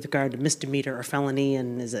weighed with regard to misdemeanor or felony,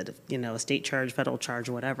 and is it a state charge, federal charge,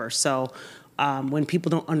 or whatever. So when people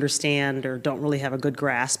don't understand or don't really have a good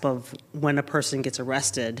grasp of when a person gets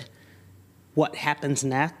arrested, what happens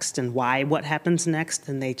next and why what happens next,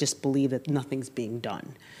 and they just believe that nothing's being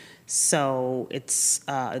done. So it's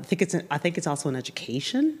I think it's also an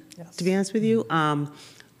education, yes, to be honest with you,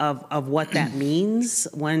 of what that means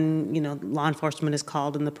when law enforcement is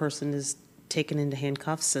called and the person is taken into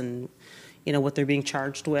handcuffs, and what they're being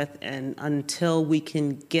charged with. And until we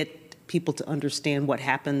can get people to understand what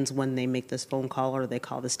happens when they make this phone call or they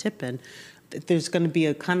call this tip in, there's going to be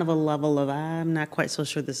a kind of a level of, I'm not quite so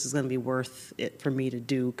sure this is going to be worth it for me to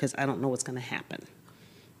do, because I don't know what's going to happen.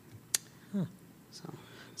 Huh.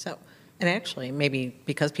 So, and actually, maybe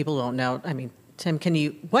because people don't know, Tim,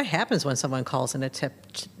 what happens when someone calls in a tip?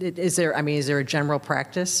 Is there a general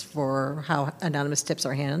practice for how anonymous tips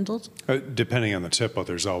are handled? Depending on the tip, but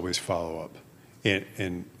there's always follow-up.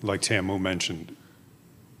 And like Tamu mentioned,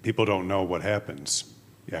 people don't know what happens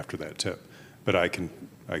after that tip. But I can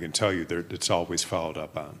tell you it's always followed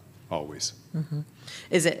up on, always. Mm-hmm.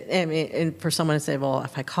 Is it, and for someone to say, well,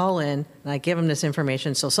 if I call in and I give them this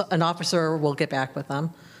information, so an officer will get back with them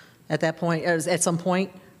at that point, at some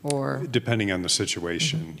point? Or depending on the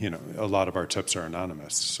situation, a lot of our tips are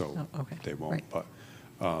anonymous, so they won't. Right.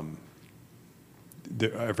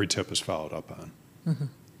 But every tip is followed up on. Mm-hmm.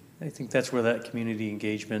 I think that's where that community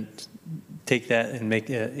engagement, take that and make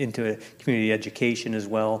it into a community education as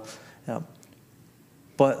well.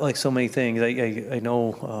 But like so many things, I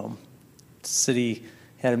know the city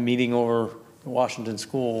had a meeting over the Washington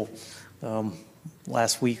School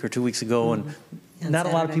last week or 2 weeks ago, and not a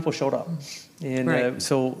lot of people showed up. And right.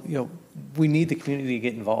 So we need the community to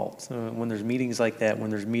get involved. When there's meetings like that,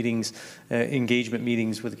 when there's meetings, engagement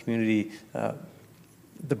meetings with the community,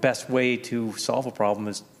 the best way to solve a problem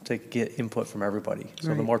is to get input from everybody. So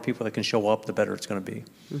right. The more people that can show up, the better it's going to be.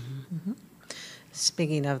 Mm-hmm. Mm-hmm.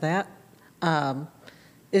 Speaking of that,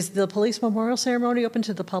 is the police memorial ceremony open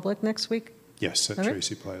to the public next week? Yes, at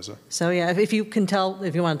Tracy Plaza. So yeah, if you want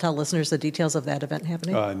to tell listeners the details of that event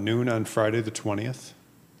happening. Noon on Friday the 20th.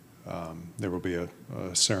 There will be a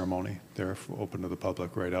ceremony there open to the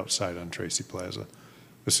public right outside on Tracy Plaza,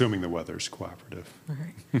 assuming the weather's cooperative. All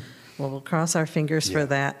right. Well, we'll cross our fingers for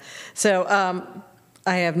that. So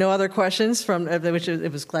I have no other questions which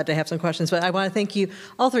it was glad to have some questions, but I want to thank you,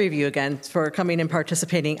 all three of you again, for coming and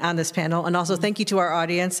participating on this panel. And also thank you to our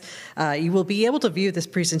audience. You will be able to view this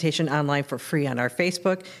presentation online for free on our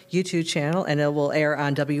Facebook, YouTube channel, and it will air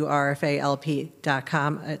on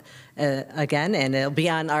WRFA-LP.com again, and it'll be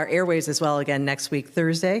on our airways as well again next week,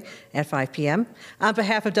 Thursday at 5 p.m. On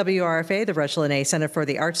behalf of WRFA, the Reg Lene Center for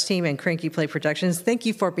the Arts team, and Cranky Play Productions, thank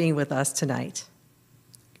you for being with us tonight.